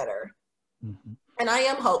do better. And I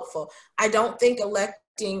am hopeful. I don't think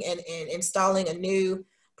electing and installing a new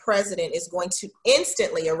president is going to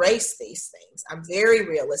instantly erase these things. I'm very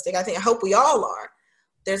realistic. I hope we all are.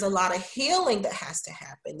 There's a lot of healing that has to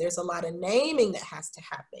happen. There's a lot of naming that has to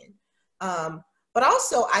happen. But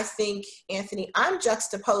also, I think, Anthony, I'm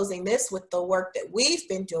juxtaposing this with the work that we've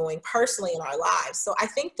been doing personally in our lives. So I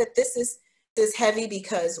think that this is heavy,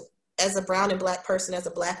 because as a brown and black person, as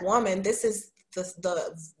a black woman, this is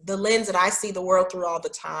the lens that I see the world through all the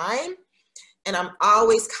time. And I'm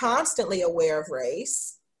always constantly aware of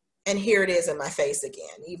race. And here it is in my face again,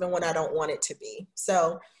 even when I don't want it to be.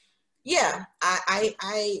 So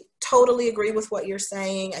I totally agree with what you're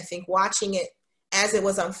saying. I think watching it as it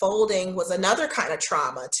was unfolding was another kind of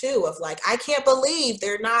trauma too, of like, I can't believe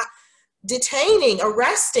they're not detaining,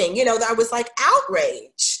 arresting, I was like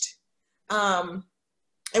outraged.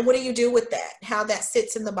 And what do you do with that? How that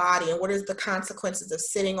sits in the body, and what are the consequences of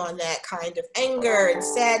sitting on that kind of anger and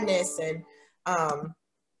sadness? And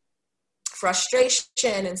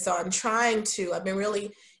frustration. And so I've been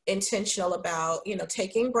really intentional about,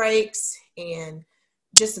 taking breaks and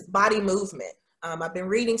just body movement. I've been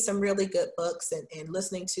reading some really good books and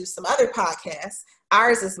listening to some other podcasts.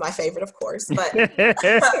 Ours is my favorite, of course, but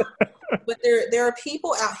but there are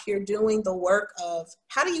people out here doing the work of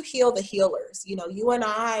how do you heal the healers? You and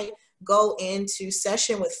I go into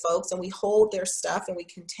session with folks and we hold their stuff and we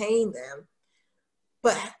contain them.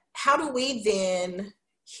 But how do we then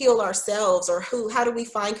heal ourselves, or how do we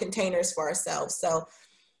find containers for ourselves? So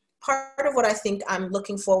part of what I think I'm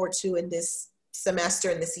looking forward to in this semester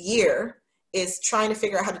and this year is trying to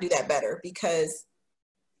figure out how to do that better, because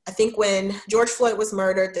I think when George Floyd was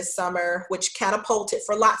murdered this summer, which catapulted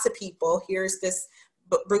for lots of people, here's this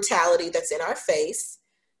brutality that's in our face,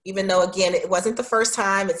 even though, again, it wasn't the first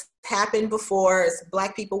time. It's happened before. As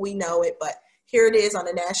Black people, we know it, but here it is on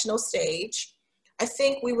a national stage. I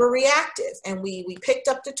think we were reactive, and we picked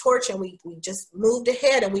up the torch and we just moved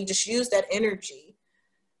ahead, and we just used that energy.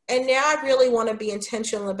 And now I really want to be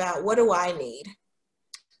intentional about, what do I need?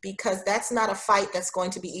 Because that's not a fight that's going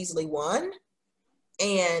to be easily won.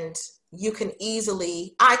 And I can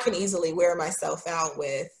easily wear myself out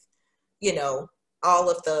with, all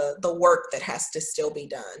of the work that has to still be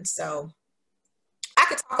done. So I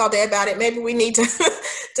could talk all day about it. Maybe we need to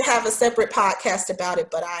to have a separate podcast about it,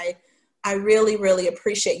 but I really, really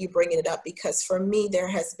appreciate you bringing it up, because for me, there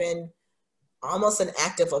has been almost an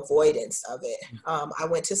active avoidance of it. I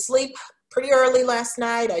went to sleep pretty early last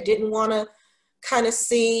night. I didn't want to kind of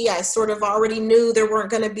see. I sort of already knew there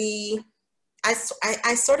weren't going to be, I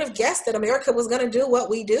sort of guessed that America was going to do what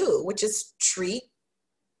we do, which is treat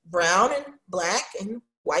brown and Black and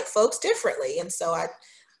white folks differently. And so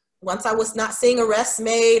once I was not seeing arrests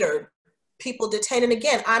made or people detained, and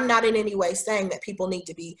again, I'm not in any way saying that people need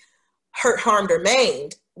to be hurt, harmed, or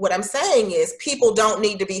maimed. What I'm saying is people don't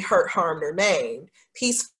need to be hurt, harmed, or maimed.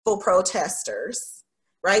 Peaceful protesters,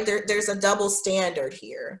 right? There's a double standard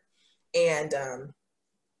here. And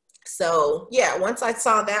so, yeah, once I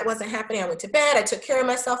saw that wasn't happening, I went to bed. I took care of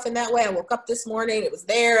myself in that way. I woke up this morning. It was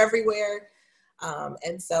there everywhere.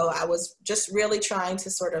 And so I was just really trying to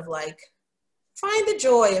sort of like find the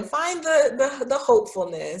joy and find the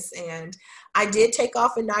hopefulness. And I did take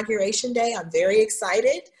off Inauguration Day. I'm very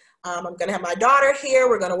excited. I'm going to have my daughter here.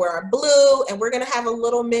 We're going to wear our blue, and we're going to have a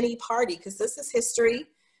little mini party, because this is history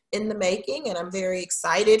in the making. And I'm very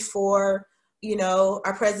excited for,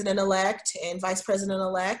 our president-elect and vice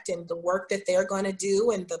president-elect and the work that they're going to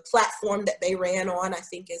do, and the platform that they ran on, I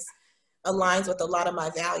think aligns with a lot of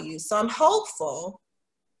my values. So I'm hopeful,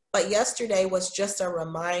 but yesterday was just a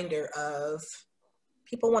reminder of,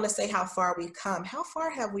 people want to say how far we've come. How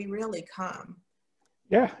far have we really come?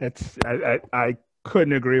 Yeah, I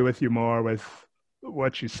couldn't agree with you more with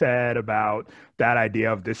what you said about that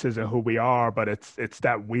idea of this isn't who we are, but it's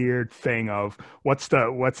that weird thing of what's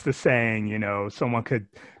the saying, someone could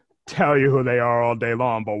tell you who they are all day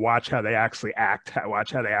long, but watch how they actually act,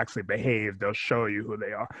 watch how they actually behave. They'll show you who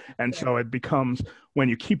they are. And so it becomes, when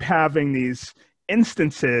you keep having these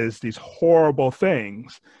instances, these horrible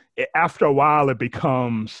things, after a while, it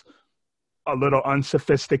becomes a little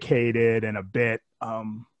unsophisticated and a bit,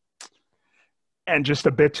 and just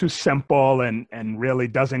a bit too simple, and really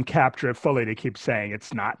doesn't capture it fully to keep saying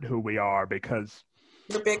it's not who we are, because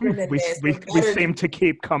we seem to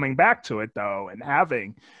keep coming back to it though, and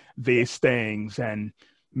having these things. And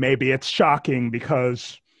maybe it's shocking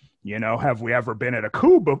because, have we ever been at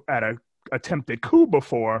a attempted coup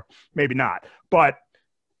before? Maybe not, but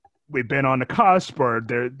we've been on the cusp, or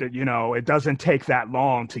it doesn't take that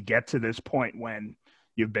long to get to this point when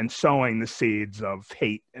you've been sowing the seeds of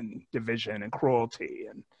hate and division and cruelty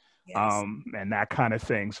and yes. And that kind of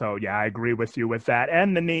thing. So yeah, I agree with you with that,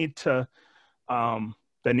 and the need to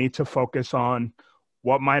focus on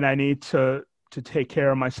what might I need to take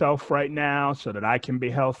care of myself right now, so that I can be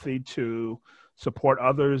healthy to support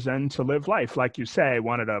others and to live life. Like you say,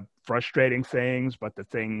 one of the frustrating things, but the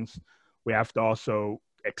things we have to also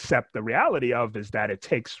accept the reality of, is that it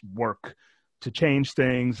takes work to change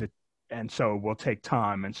things. And so it will take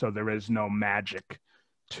time. And so there is no magic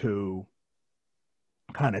to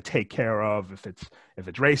kind of take care of if it's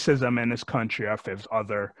racism in this country, or if there's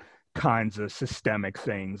other kinds of systemic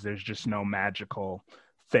things. There's just no magical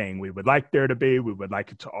thing. We would like there to be. We would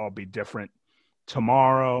like it to all be different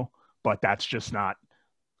tomorrow, but that's not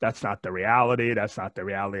the reality. That's not the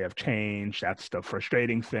reality of change. That's the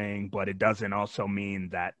frustrating thing. But it doesn't also mean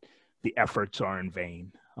that the efforts are in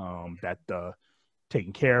vain, that the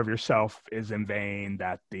taking care of yourself is in vain,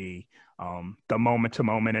 that the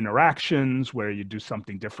moment-to-moment interactions where you do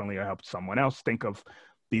something differently or help someone else think of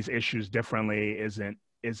these issues differently isn't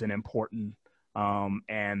isn't important.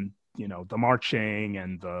 And, you know, the marching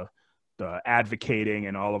and the advocating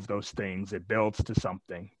and all of those things, it builds to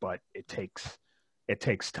something, but it takes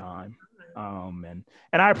time. And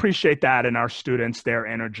I appreciate that in our students, their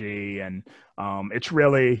energy. And it's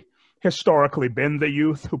really historically been the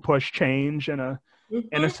youth who push change in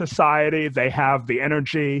a society. They have the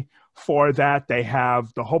energy for that. They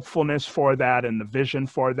have the hopefulness for that and the vision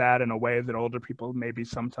for that in a way that older people maybe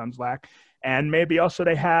sometimes lack. And maybe also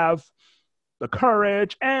they have the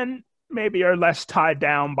courage and maybe are less tied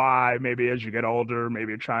down by, maybe as you get older,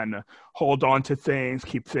 maybe you're trying to hold on to things,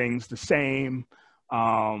 keep things the same.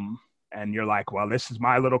 And you're like, well, this is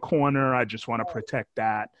my little corner. I just want to protect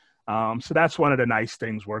that. So that's one of the nice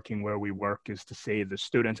things working where we work, is to see the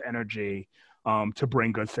students' energy to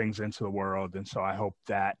bring good things into the world. And so I hope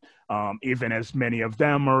that even as many of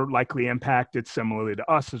them are likely impacted similarly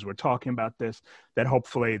to us as we're talking about this, that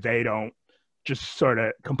hopefully they don't just sort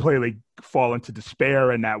of completely fall into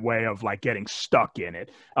despair in that way of like getting stuck in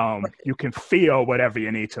it. You can feel whatever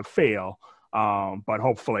you need to feel, but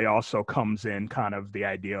hopefully also comes in kind of the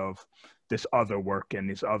idea of this other work and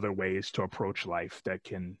these other ways to approach life that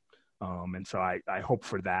can, and so I hope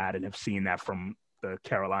for that, and have seen that from the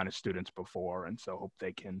Carolina students before. And so hope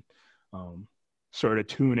they can sort of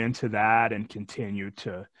tune into that and continue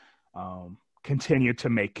to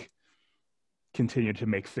make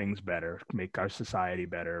things better, make our society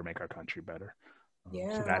better, make our country better.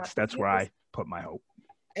 So that's where I put my hope.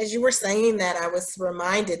 As you were saying that, I was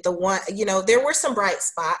reminded there were some bright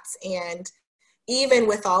spots, and even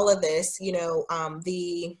with all of this,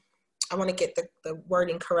 I want to get the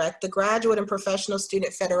wording correct. The Graduate and Professional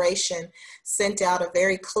Student Federation sent out a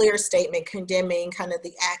very clear statement condemning kind of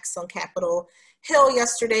the acts on Capitol Hill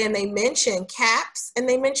yesterday, and they mentioned CAPS and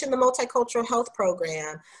they mentioned the Multicultural Health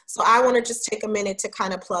Program. So I want to just take a minute to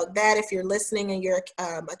kind of plug that. If you're listening and you're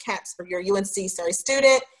a CAPS or your UNC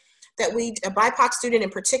student, a BIPOC student in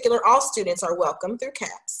particular, all students are welcome through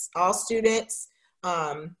CAPS. All students,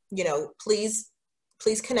 please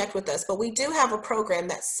connect with us. But we do have a program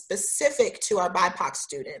that's specific to our BIPOC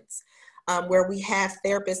students, where we have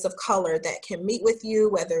therapists of color that can meet with you,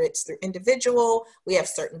 whether it's through individual, we have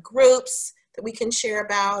certain groups that we can share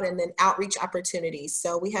about, and then outreach opportunities.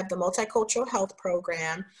 So we have the Multicultural Health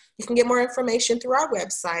Program. You can get more information through our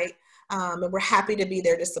website, and we're happy to be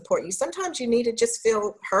there to support you. Sometimes you need to just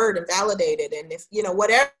feel heard and validated. And if,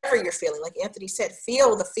 whatever you're feeling, like Anthony said,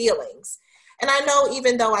 feel the feelings. And I know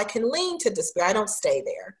even though I can lean to despair, I don't stay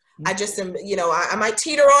there. I just am, I might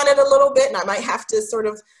teeter on it a little bit, and I might have to sort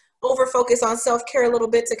of over focus on self-care a little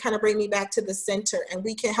bit to kind of bring me back to the center. And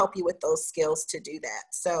we can help you with those skills to do that.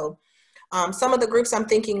 So some of the groups I'm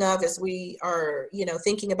thinking of as we are,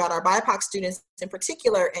 thinking about our BIPOC students in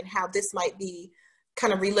particular, and how this might be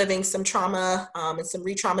kind of reliving some trauma and some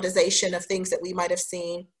re-traumatization of things that we might have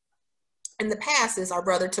seen in the past, is our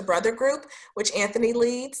Brother to Brother group, which Anthony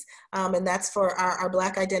leads, and that's for our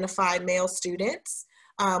Black identified male students.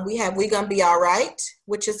 We have We Gonna Be All Right,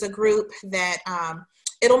 which is a group that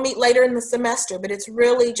it'll meet later in the semester, but it's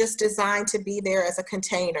really just designed to be there as a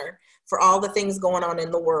container for all the things going on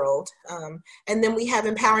in the world. And then we have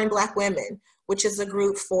Empowering Black Women, which is a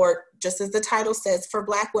group for, just as the title says, for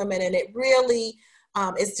Black women, and it really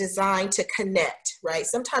is designed to connect, right?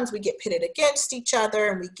 Sometimes we get pitted against each other,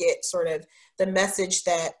 and we get sort of the message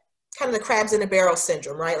that kind of the crabs in a barrel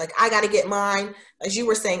syndrome, right? Like, I got to get mine. As you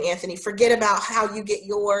were saying, Anthony, forget about how you get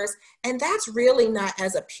yours. And that's really not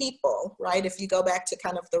as a people, right? If you go back to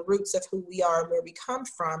kind of the roots of who we are and where we come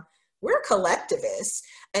from, we're collectivists.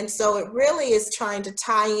 And so it really is trying to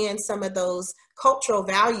tie in some of those cultural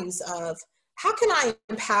values of how can I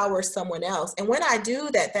empower someone else? And when I do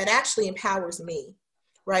that, that actually empowers me,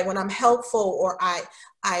 right? When I'm helpful, or I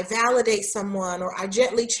validate someone, or I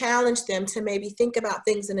gently challenge them to maybe think about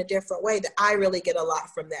things in a different way, that I really get a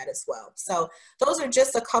lot from that as well. So those are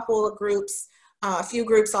just a couple of groups, a few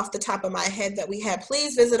groups off the top of my head that we have.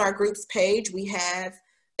 Please visit our groups page. We have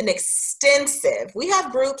we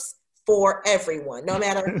have groups for everyone, no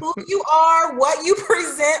matter who you are, what you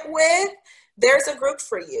present with, there's a group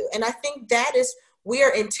for you. And I think we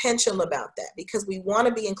are intentional about that, because we want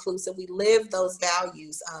to be inclusive. We live those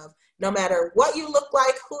values of no matter what you look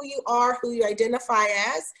like, who you are, who you identify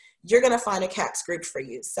as, you're going to find a CAPS group for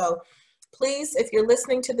you. So please, if you're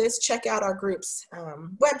listening to this, check out our group's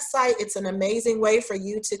website. It's an amazing way for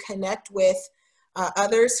you to connect with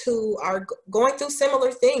others who are going through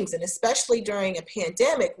similar things, and especially during a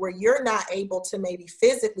pandemic where you're not able to maybe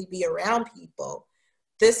physically be around people.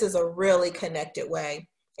 This is a really connected way.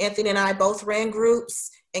 Anthony and I both ran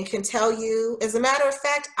groups and can tell you, as a matter of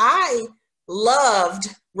fact, I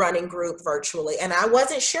loved running group virtually, and I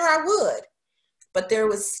wasn't sure I would, but there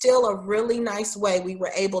was still a really nice way we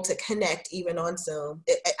were able to connect even on Zoom.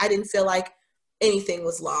 I didn't feel like anything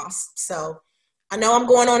was lost. So I know I'm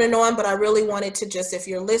going on and on, but I really wanted to just, if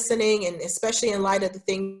you're listening, and especially in light of the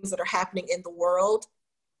things that are happening in the world,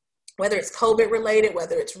 whether it's COVID related,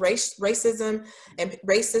 whether it's racism and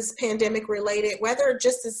racist pandemic related, whether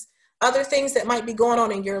just as other things that might be going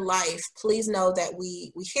on in your life, please know that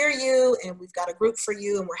we hear you, and we've got a group for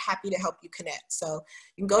you, and we're happy to help you connect. So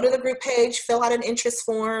you can go to the group page, fill out an interest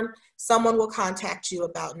form. Someone will contact you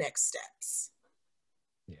about next steps.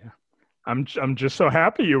 Yeah. I'm just so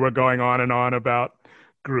happy you were going on and on about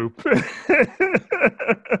group. I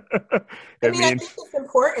think it's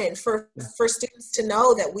important for students to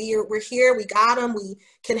know that we're here, we got them, we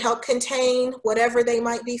can help contain whatever they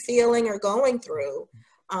might be feeling or going through.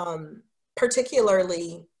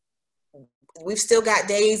 Particularly, we've still got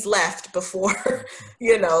days left before,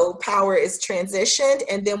 power is transitioned,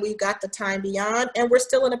 and then we've got the time beyond, and we're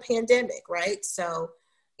still in a pandemic, right? So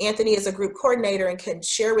Anthony is a group coordinator and can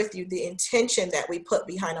share with you the intention that we put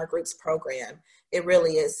behind our groups program. It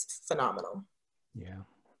really is phenomenal.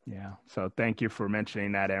 Yeah. So thank you for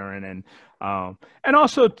mentioning that, Erin. And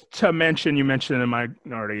also to mention, you mentioned in the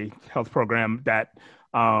Minority Health Program that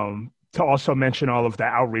to also mention all of the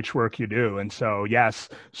outreach work you do. And so, yes,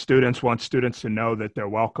 students want students to know that they're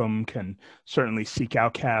welcome, can certainly seek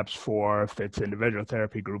out CAPS for, if it's individual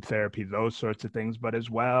therapy, group therapy, those sorts of things. But as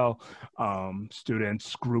well,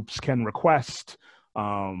 groups can request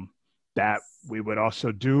that we would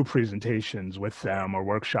also do presentations with them or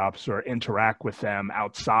workshops or interact with them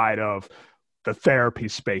outside of the therapy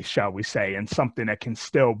space, shall we say, and something that can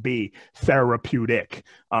still be therapeutic.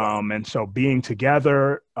 And so being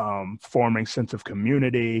together, forming sense of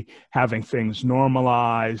community, having things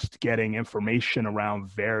normalized, getting information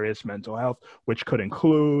around various mental health, which could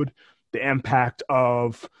include the impact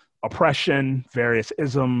of oppression, various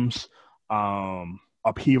isms,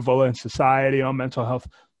 upheaval in society on mental health.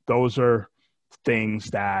 Those are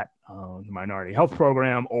things that the Minority Health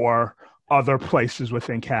Program or other places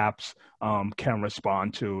within CAPS can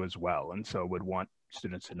respond to as well. And so would want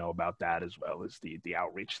students to know about that, as well as the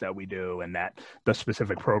outreach that we do, and that the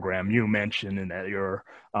specific program you mentioned and that you're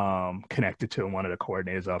connected to and one of the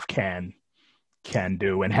coordinators of can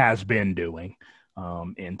do and has been doing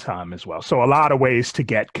in time as well. So a lot of ways to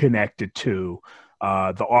get connected to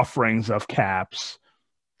the offerings of CAPS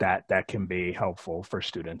that can be helpful for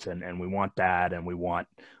students. And we want that, and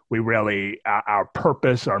our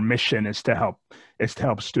purpose, our mission is to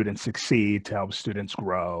help students succeed, to help students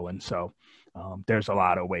grow. And so there's a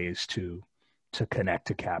lot of ways to connect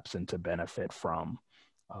to CAPS and to benefit from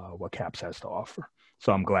what CAPS has to offer.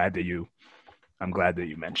 So I'm glad that you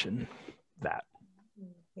mentioned that.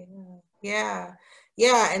 Yeah.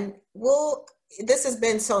 And this has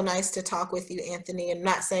been so nice to talk with you, Anthony. And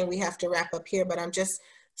not saying we have to wrap up here, but I'm just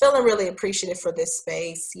feeling really appreciative for this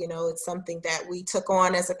space. It's something that we took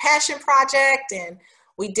on as a passion project, and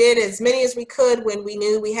we did as many as we could when we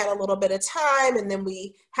knew we had a little bit of time, and then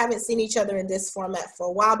we haven't seen each other in this format for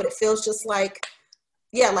a while, but it feels just like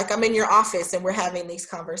I'm in your office and we're having these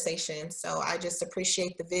conversations. So I just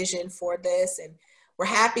appreciate the vision for this, and we're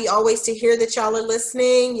happy always to hear that y'all are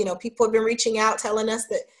listening. People have been reaching out telling us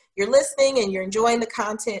that you're listening and you're enjoying the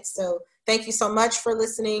content. So thank you so much for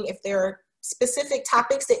listening. If there are specific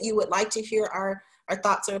topics that you would like to hear our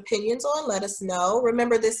thoughts or opinions on, let us know.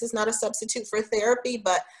 Remember, this is not a substitute for therapy,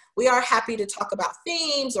 but we are happy to talk about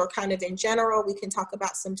themes, or kind of in general, we can talk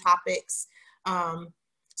about some topics.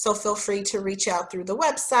 So feel free to reach out through the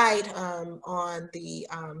website on the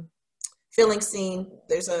Feeling Seen.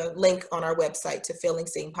 There's a link on our website to Feeling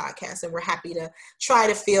Seen podcast, and we're happy to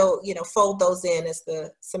try to fold those in as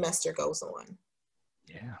the semester goes on.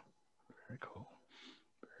 Yeah.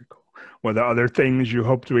 Were there other things you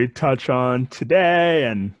hoped we'd touch on today?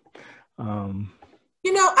 And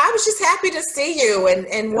I was just happy to see you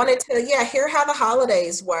and wanted to hear how the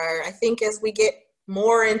holidays were. I think as we get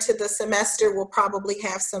more into the semester, we'll probably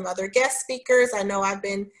have some other guest speakers. I know I've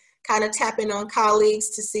been kind of tapping on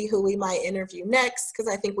colleagues to see who we might interview next, because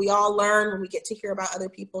I think we all learn when we get to hear about other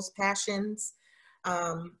people's passions.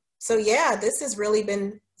 This has really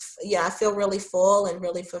been, I feel really full and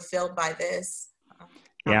really fulfilled by this.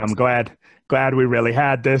 Yeah, I'm glad we really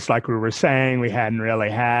had this. Like we were saying, we hadn't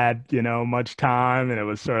really had, much time, and it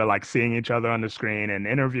was sort of like seeing each other on the screen in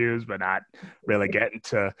interviews, but not really getting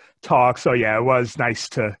to talk. So yeah, it was nice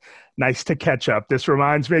to catch up. This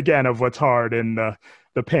reminds me again of what's hard in the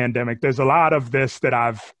pandemic. There's a lot of this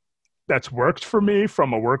that's worked for me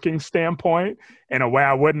from a working standpoint in a way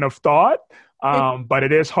I wouldn't have thought. But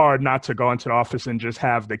it is hard not to go into the office and just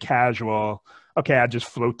have the casual, okay, I just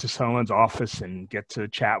float to someone's office and get to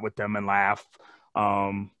chat with them and laugh.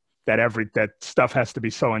 That stuff has to be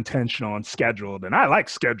so intentional and scheduled. And I like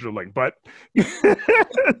scheduling, but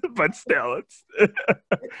but still it's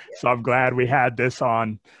so I'm glad we had this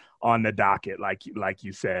on the docket, like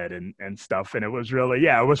you said, and stuff. And it was really,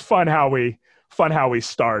 it was fun how we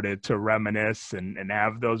started to reminisce and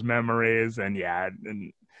have those memories and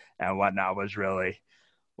whatnot was really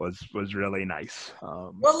nice.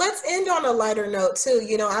 Well, let's end on a lighter note too.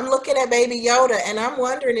 You know, I'm looking at Baby Yoda and I'm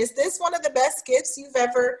wondering, is this one of the best gifts you've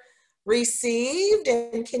ever received?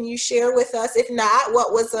 And can you share with us, if not,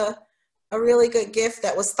 what was a really good gift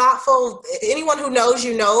that was thoughtful? Anyone who knows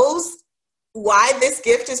you knows why this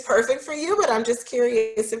gift is perfect for you, but I'm just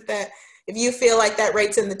curious if you feel like that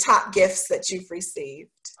rates in the top gifts that you've received.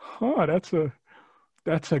 Oh,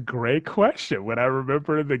 that's a great question. When I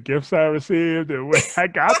remember the gifts I received and when I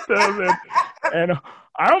got them, and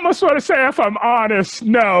I almost want to say, if I'm honest,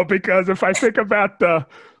 no, because if I think about the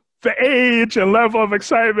age and level of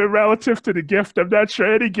excitement relative to the gift, I'm not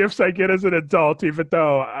sure any gifts I get as an adult, even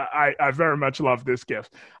though I very much love this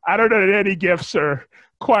gift. I don't know that any gifts are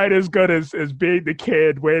quite as good as being the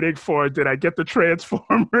kid waiting for, did I get the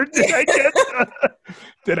Transformer?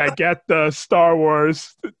 Did I get the Star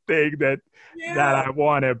Wars thing that I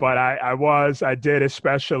wanted? But I did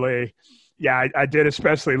especially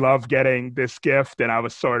love getting this gift. And I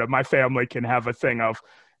was my family can have a thing of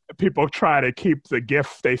people try to keep the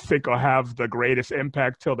gift they think will have the greatest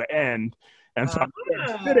impact till the end. And so I'm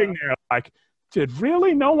sitting there like, did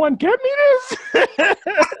really no one get me this?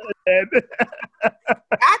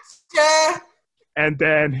 Gotcha. And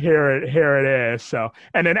then here it is. So,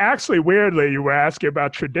 and then actually, weirdly, you were asking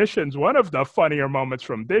about traditions. One of the funnier moments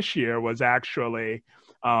from this year was actually,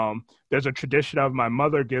 there's a tradition of my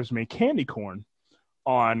mother gives me candy corn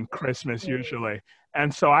on Christmas usually.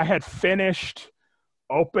 And so I had finished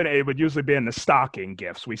it would usually be in the stocking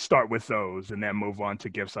gifts. We start with those and then move on to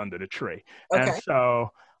gifts under the tree. Okay. And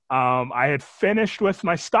so I had finished with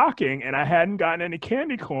my stocking and I hadn't gotten any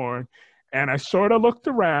candy corn. And I sort of looked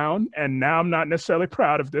around, and now I'm not necessarily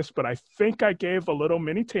proud of this, but I think I gave a little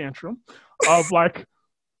mini tantrum of like,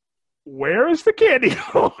 where is the candy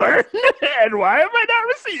corn? And why have I not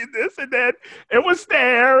received this? And then it was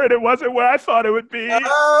there, and it wasn't where I thought it would be.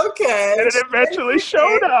 Okay. And it eventually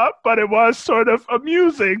showed up, but it was sort of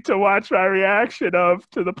amusing to watch my reaction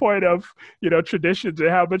to the point of, traditions and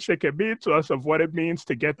how much they can mean to us, of what it means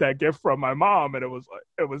to get that gift from my mom. And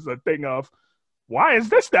it was a thing of, why is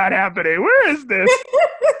this not happening? Where is this?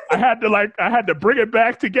 I had to bring it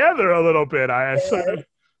back together a little bit. I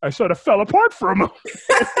sort of fell apart for a moment.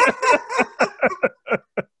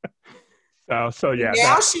 So yeah.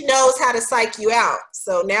 Now she knows how to psych you out.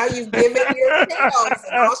 So now you've given your tails,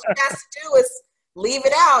 and all she has to do is leave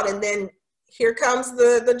it out, and then here comes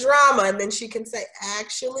the drama, and then she can say,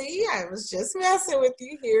 "Actually, I was just messing with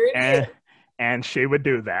you here." And she would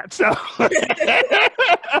do that.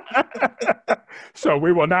 So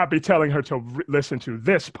we will not be telling her to listen to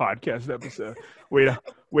this podcast episode. We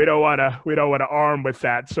don't want to arm with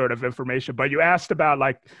that sort of information. But you asked about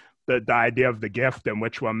like the idea of the gift and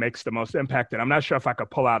which one makes the most impact. And I'm not sure if I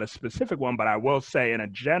could pull out a specific one, but I will say in a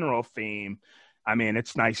general theme, I mean,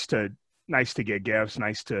 it's nice to get gifts,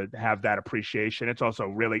 nice to have that appreciation. It's also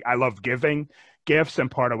really, I love giving gifts, and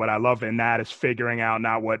part of what I love in that is figuring out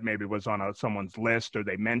not what maybe was on someone's list or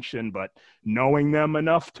they mentioned, but knowing them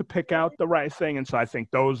enough to pick out the right thing. And so I think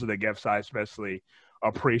those are the gifts I especially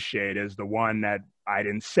appreciate, is the one that I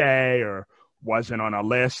didn't say or wasn't on a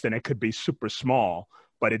list, and it could be super small,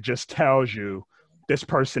 but it just tells you this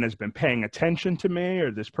person has been paying attention to me, or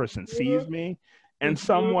this person sees me in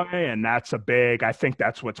some way. And I think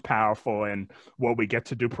that's what's powerful, and what we get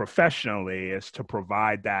to do professionally is to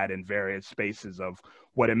provide that in various spaces of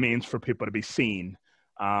what it means for people to be seen.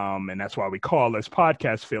 And that's why we call this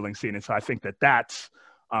podcast Feeling Seen. And so I think that's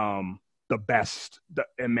the best,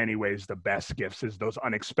 in many ways, the best gifts is those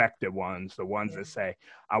unexpected ones, the ones that say,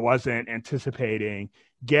 I wasn't anticipating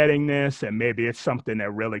getting this, and maybe it's something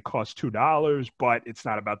that really costs $2, but it's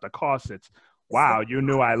not about the cost. It's, wow, you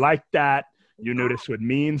knew I liked that. You knew this would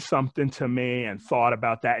mean something to me and thought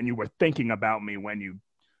about that, and you were thinking about me when you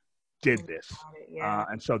did this.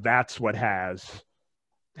 And so that's what has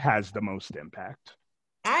the most impact.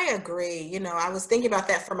 I agree. I was thinking about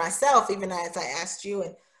that for myself, even as I asked you,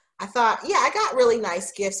 and I thought, I got really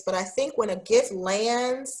nice gifts, but I think when a gift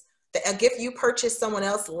lands, a gift you purchase someone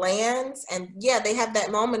else lands, and they have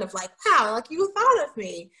that moment of like, wow, like you thought of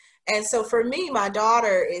me. And so for me, my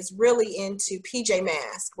daughter is really into PJ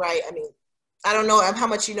Masks, right? I mean, I don't know how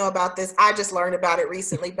much you know about this. I just learned about it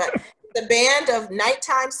recently, but the band of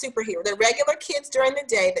nighttime superheroes. They're regular kids during the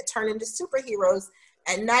day that turn into superheroes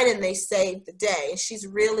at night, and they save the day. And she's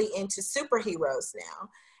really into superheroes now,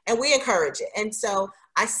 and we encourage it. And so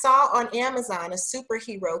I saw on Amazon a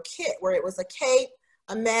superhero kit where it was a cape,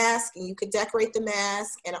 a mask, and you could decorate the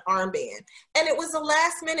mask, and an armband. And it was a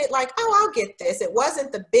last minute, like, oh, I'll get this. It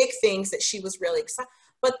wasn't the big things that she was really excited.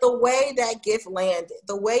 But the way that gift landed,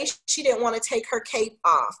 the way she didn't want to take her cape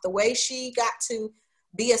off, the way she got to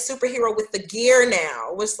be a superhero with the gear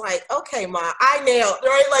now was like, okay, Ma, I nailed,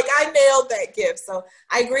 right? Like I nailed that gift. So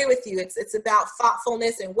I agree with you. It's about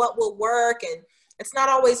thoughtfulness and what will work. And it's not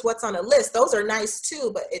always what's on a list. Those are nice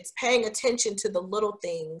too, but it's paying attention to the little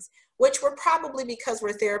things, which we're probably, because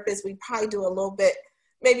we're therapists, we probably do a little bit,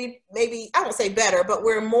 maybe, I won't say better, but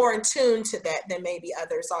we're more in tune to that than maybe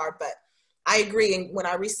others are. But I agree. And when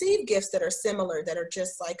I receive gifts that are similar, that are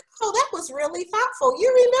just like, oh, that was really thoughtful.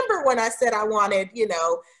 You remember when I said I wanted,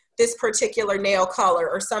 this particular nail color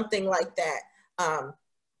or something like that.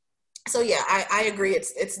 So yeah, I agree.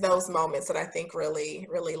 It's those moments that I think really,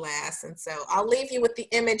 really last. And so I'll leave you with the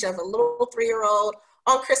image of a little 3-year-old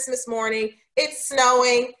on Christmas morning. It's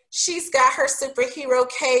snowing. She's got her superhero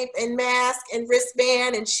cape and mask and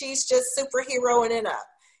wristband, and she's just superheroing it up.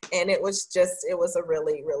 And it was a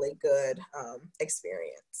really, really good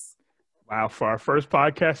experience. Wow. For our first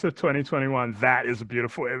podcast of 2021, that is a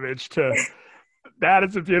beautiful image to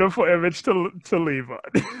leave on.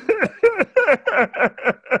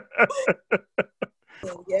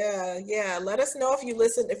 Yeah. Let us know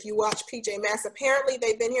if you watch PJ Masks. Apparently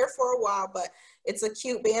they've been here for a while, but it's a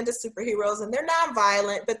cute band of superheroes, and they're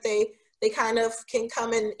non-violent, but they kind of can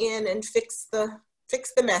come in and fix the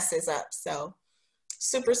messes up. So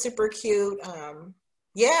super, super cute.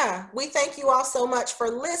 Yeah, we thank you all so much for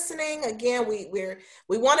listening. Again, we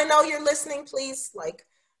want to know you're listening. Please,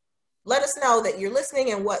 let us know that you're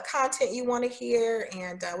listening and what content you want to hear.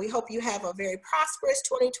 And we hope you have a very prosperous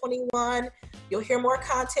 2021. You'll hear more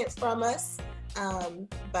content from us.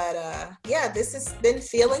 But yeah, this has been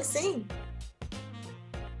Feeling Seen.